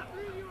 but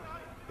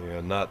they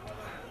are not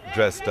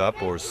dressed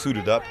up or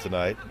suited up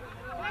tonight.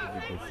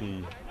 As you can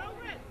see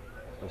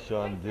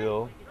LaShawn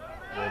Dill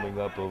warming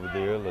up over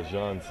there,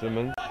 LaJon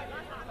Simmons,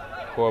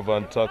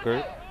 Corvon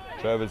Tucker,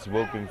 Travis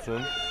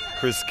Wilkinson,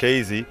 Chris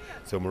Casey.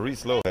 So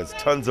Maurice Lowe has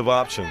tons of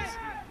options.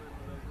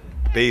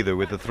 Bather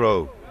with the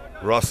throw.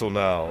 Russell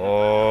now.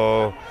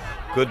 Oh,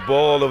 good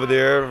ball over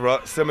there.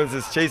 Simmons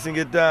is chasing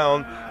it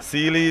down.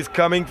 Seeley is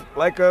coming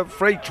like a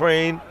freight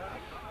train.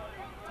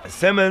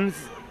 Simmons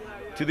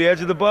to the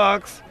edge of the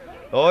box.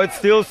 Oh, it's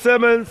still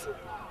Simmons.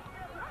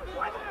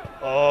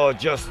 Oh,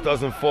 just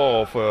doesn't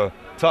fall for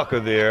Tucker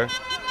there.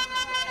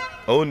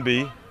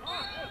 Ownby.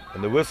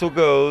 And the whistle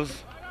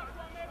goes.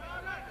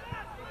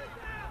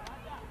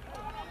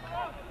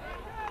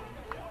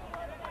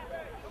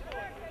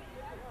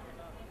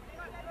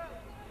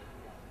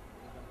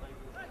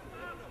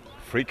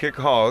 Free kick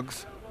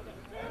Hogges.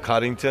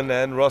 Coddington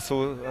and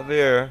Russell are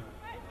there.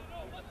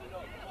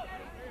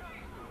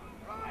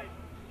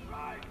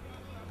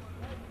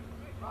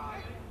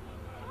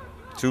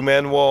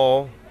 Two-man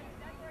wall.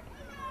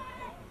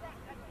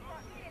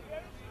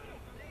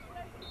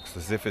 Looks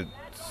as if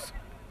it's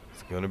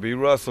going to be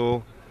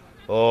Russell.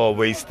 Oh,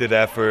 wasted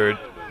effort.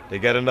 They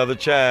get another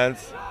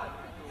chance.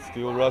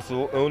 Still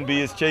Russell. Ownby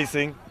is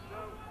chasing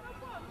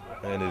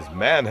and is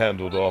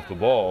manhandled off the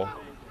ball.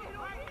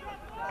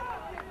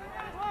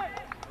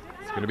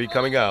 It's going to be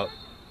coming out.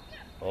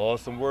 Oh,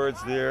 some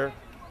words there.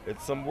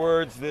 It's some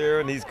words there,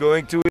 and he's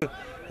going to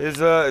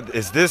his.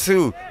 Is this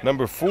who?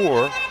 Number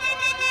 4.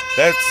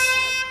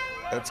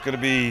 That's going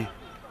to be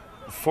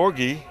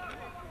Forgy.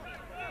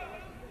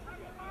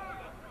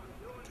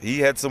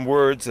 He had some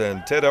words,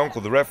 and Ted Uncle,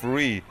 the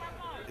referee,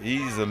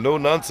 he's a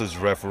no-nonsense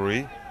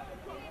referee.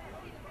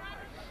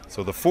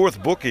 So the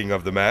 4th booking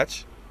of the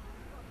match.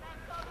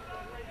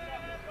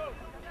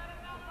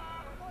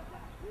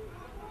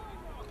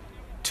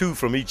 Two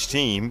from each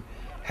team.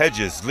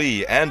 Hedges,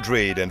 Lee,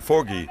 Andrade, and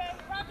Forgy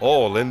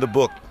all in the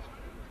book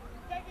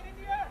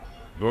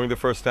during the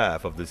first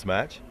half of this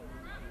match.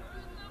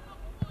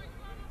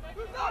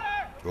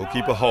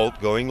 Goalkeeper Holt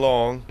going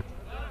long.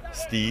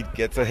 Steed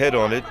gets ahead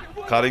on it.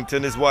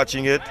 Coddington is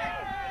watching it.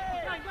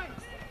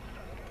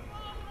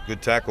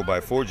 Good tackle by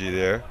Forgy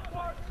there.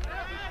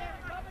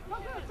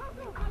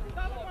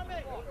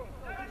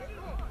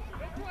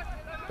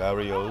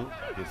 Barrio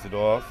gets it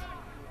off.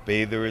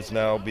 Bather is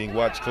now being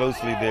watched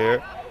closely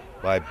there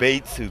by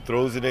Bates, who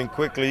throws it in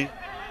quickly.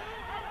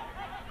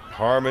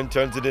 Harmon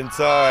turns it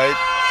inside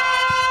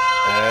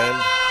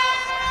and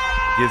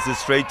gives it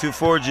straight to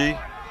Forgy,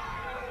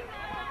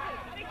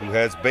 who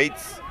has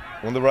Bates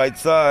on the right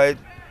side.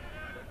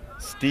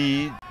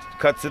 Steed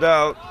cuts it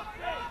out.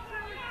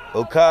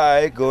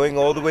 Okai going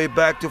all the way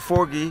back to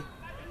Forgy.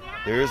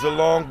 There's a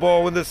long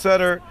ball in the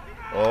center.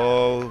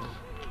 Oh,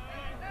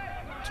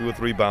 2 or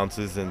 3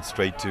 bounces and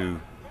straight to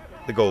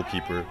the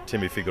goalkeeper,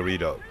 Timmy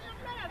Figueredo.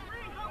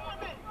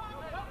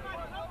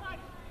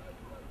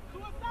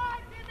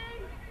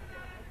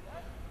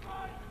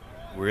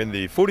 We're in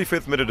the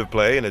 45th minute of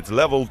play, and it's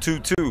level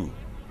 2-2.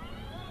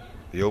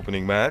 The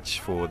opening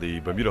match for the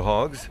Bermuda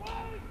Hogges.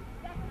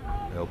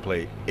 They'll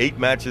play 8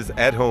 matches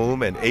at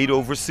home and 8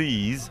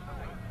 overseas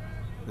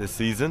this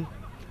season.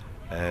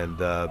 And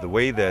the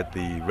way that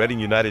the Reading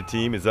United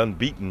team is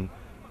unbeaten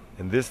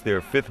in this,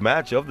 their 5th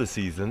match of the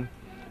season,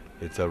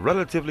 it's a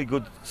relatively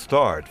good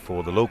start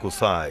for the local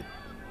side.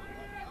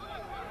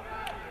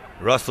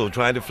 Russell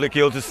trying to flick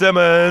heel to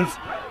Simmons.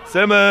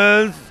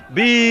 Simmons,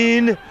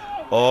 Bean.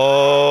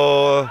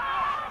 Oh,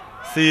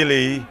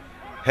 Seeley.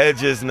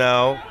 Hedges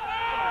now.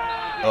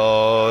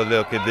 Oh,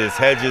 look at this.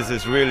 Hedges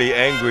is really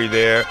angry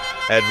there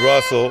at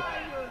Russell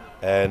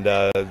and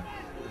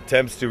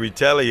attempts to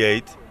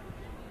retaliate.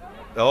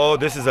 Oh,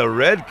 this is a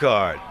red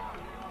card.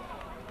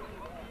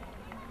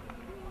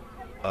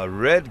 A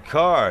red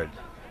card.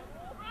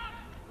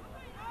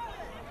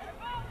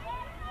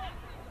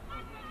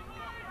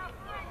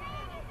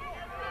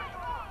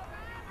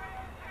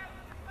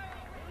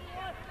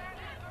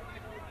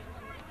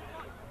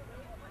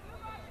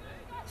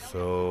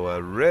 So a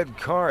red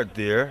card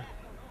there,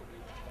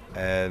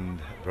 and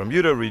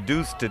Bermuda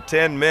reduced to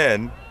 10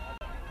 men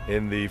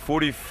in the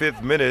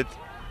 45th minute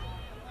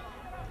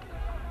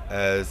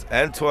as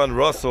Antoine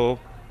Russell,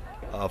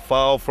 a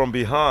foul from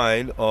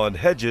behind on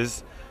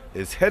Hedges,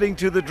 is heading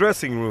to the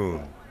dressing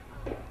room.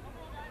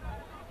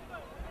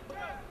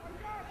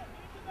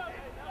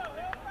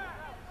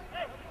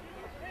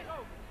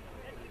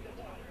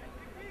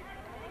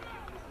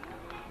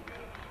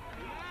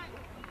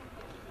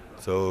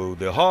 So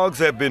the Hogs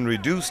have been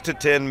reduced to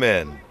 10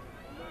 men.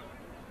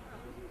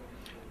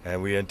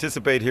 And we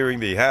anticipate hearing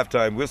the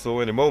halftime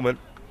whistle in a moment.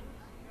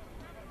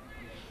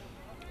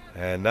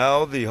 And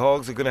now the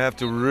Hogs are going to have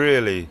to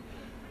really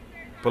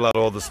pull out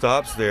all the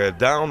stops. They're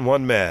down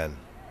 1 man.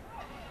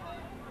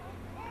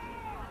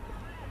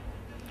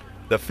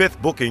 The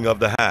 5th booking of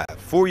the half.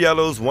 4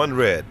 yellows, 1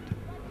 red.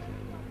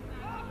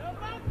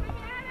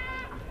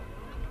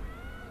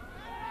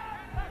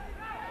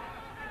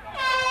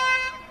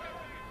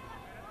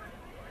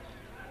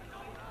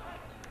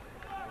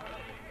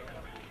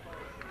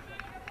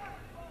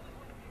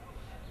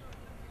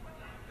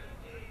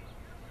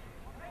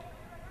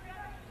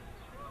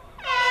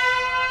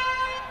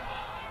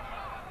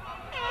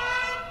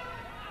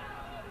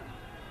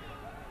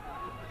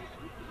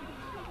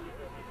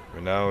 We're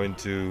now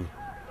into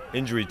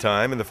injury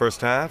time in the first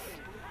half.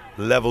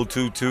 Level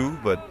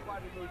 2-2, but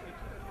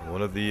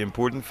one of the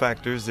important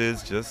factors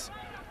is just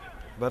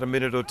about a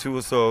minute or two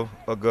or so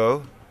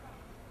ago,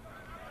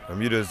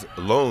 Bermuda's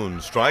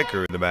lone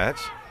striker in the match,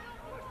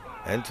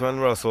 Antoine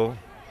Russell,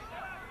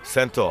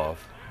 sent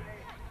off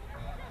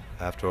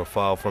after a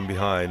foul from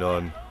behind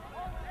on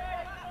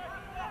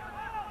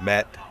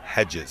Matt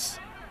Hedges.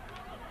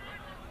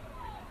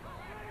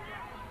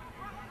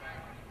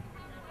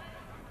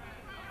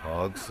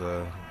 Hogs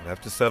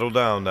have to settle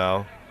down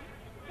now,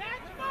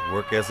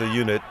 work as a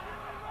unit,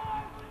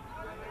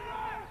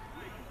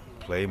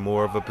 play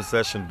more of a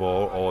possession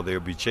ball, or they'll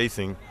be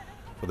chasing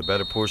for the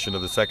better portion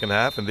of the second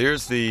half. And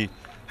there's the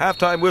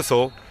halftime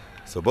whistle.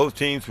 So both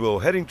teams will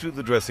heading to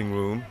the dressing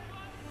room,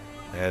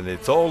 and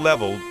it's all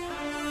leveled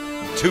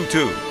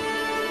 2-2.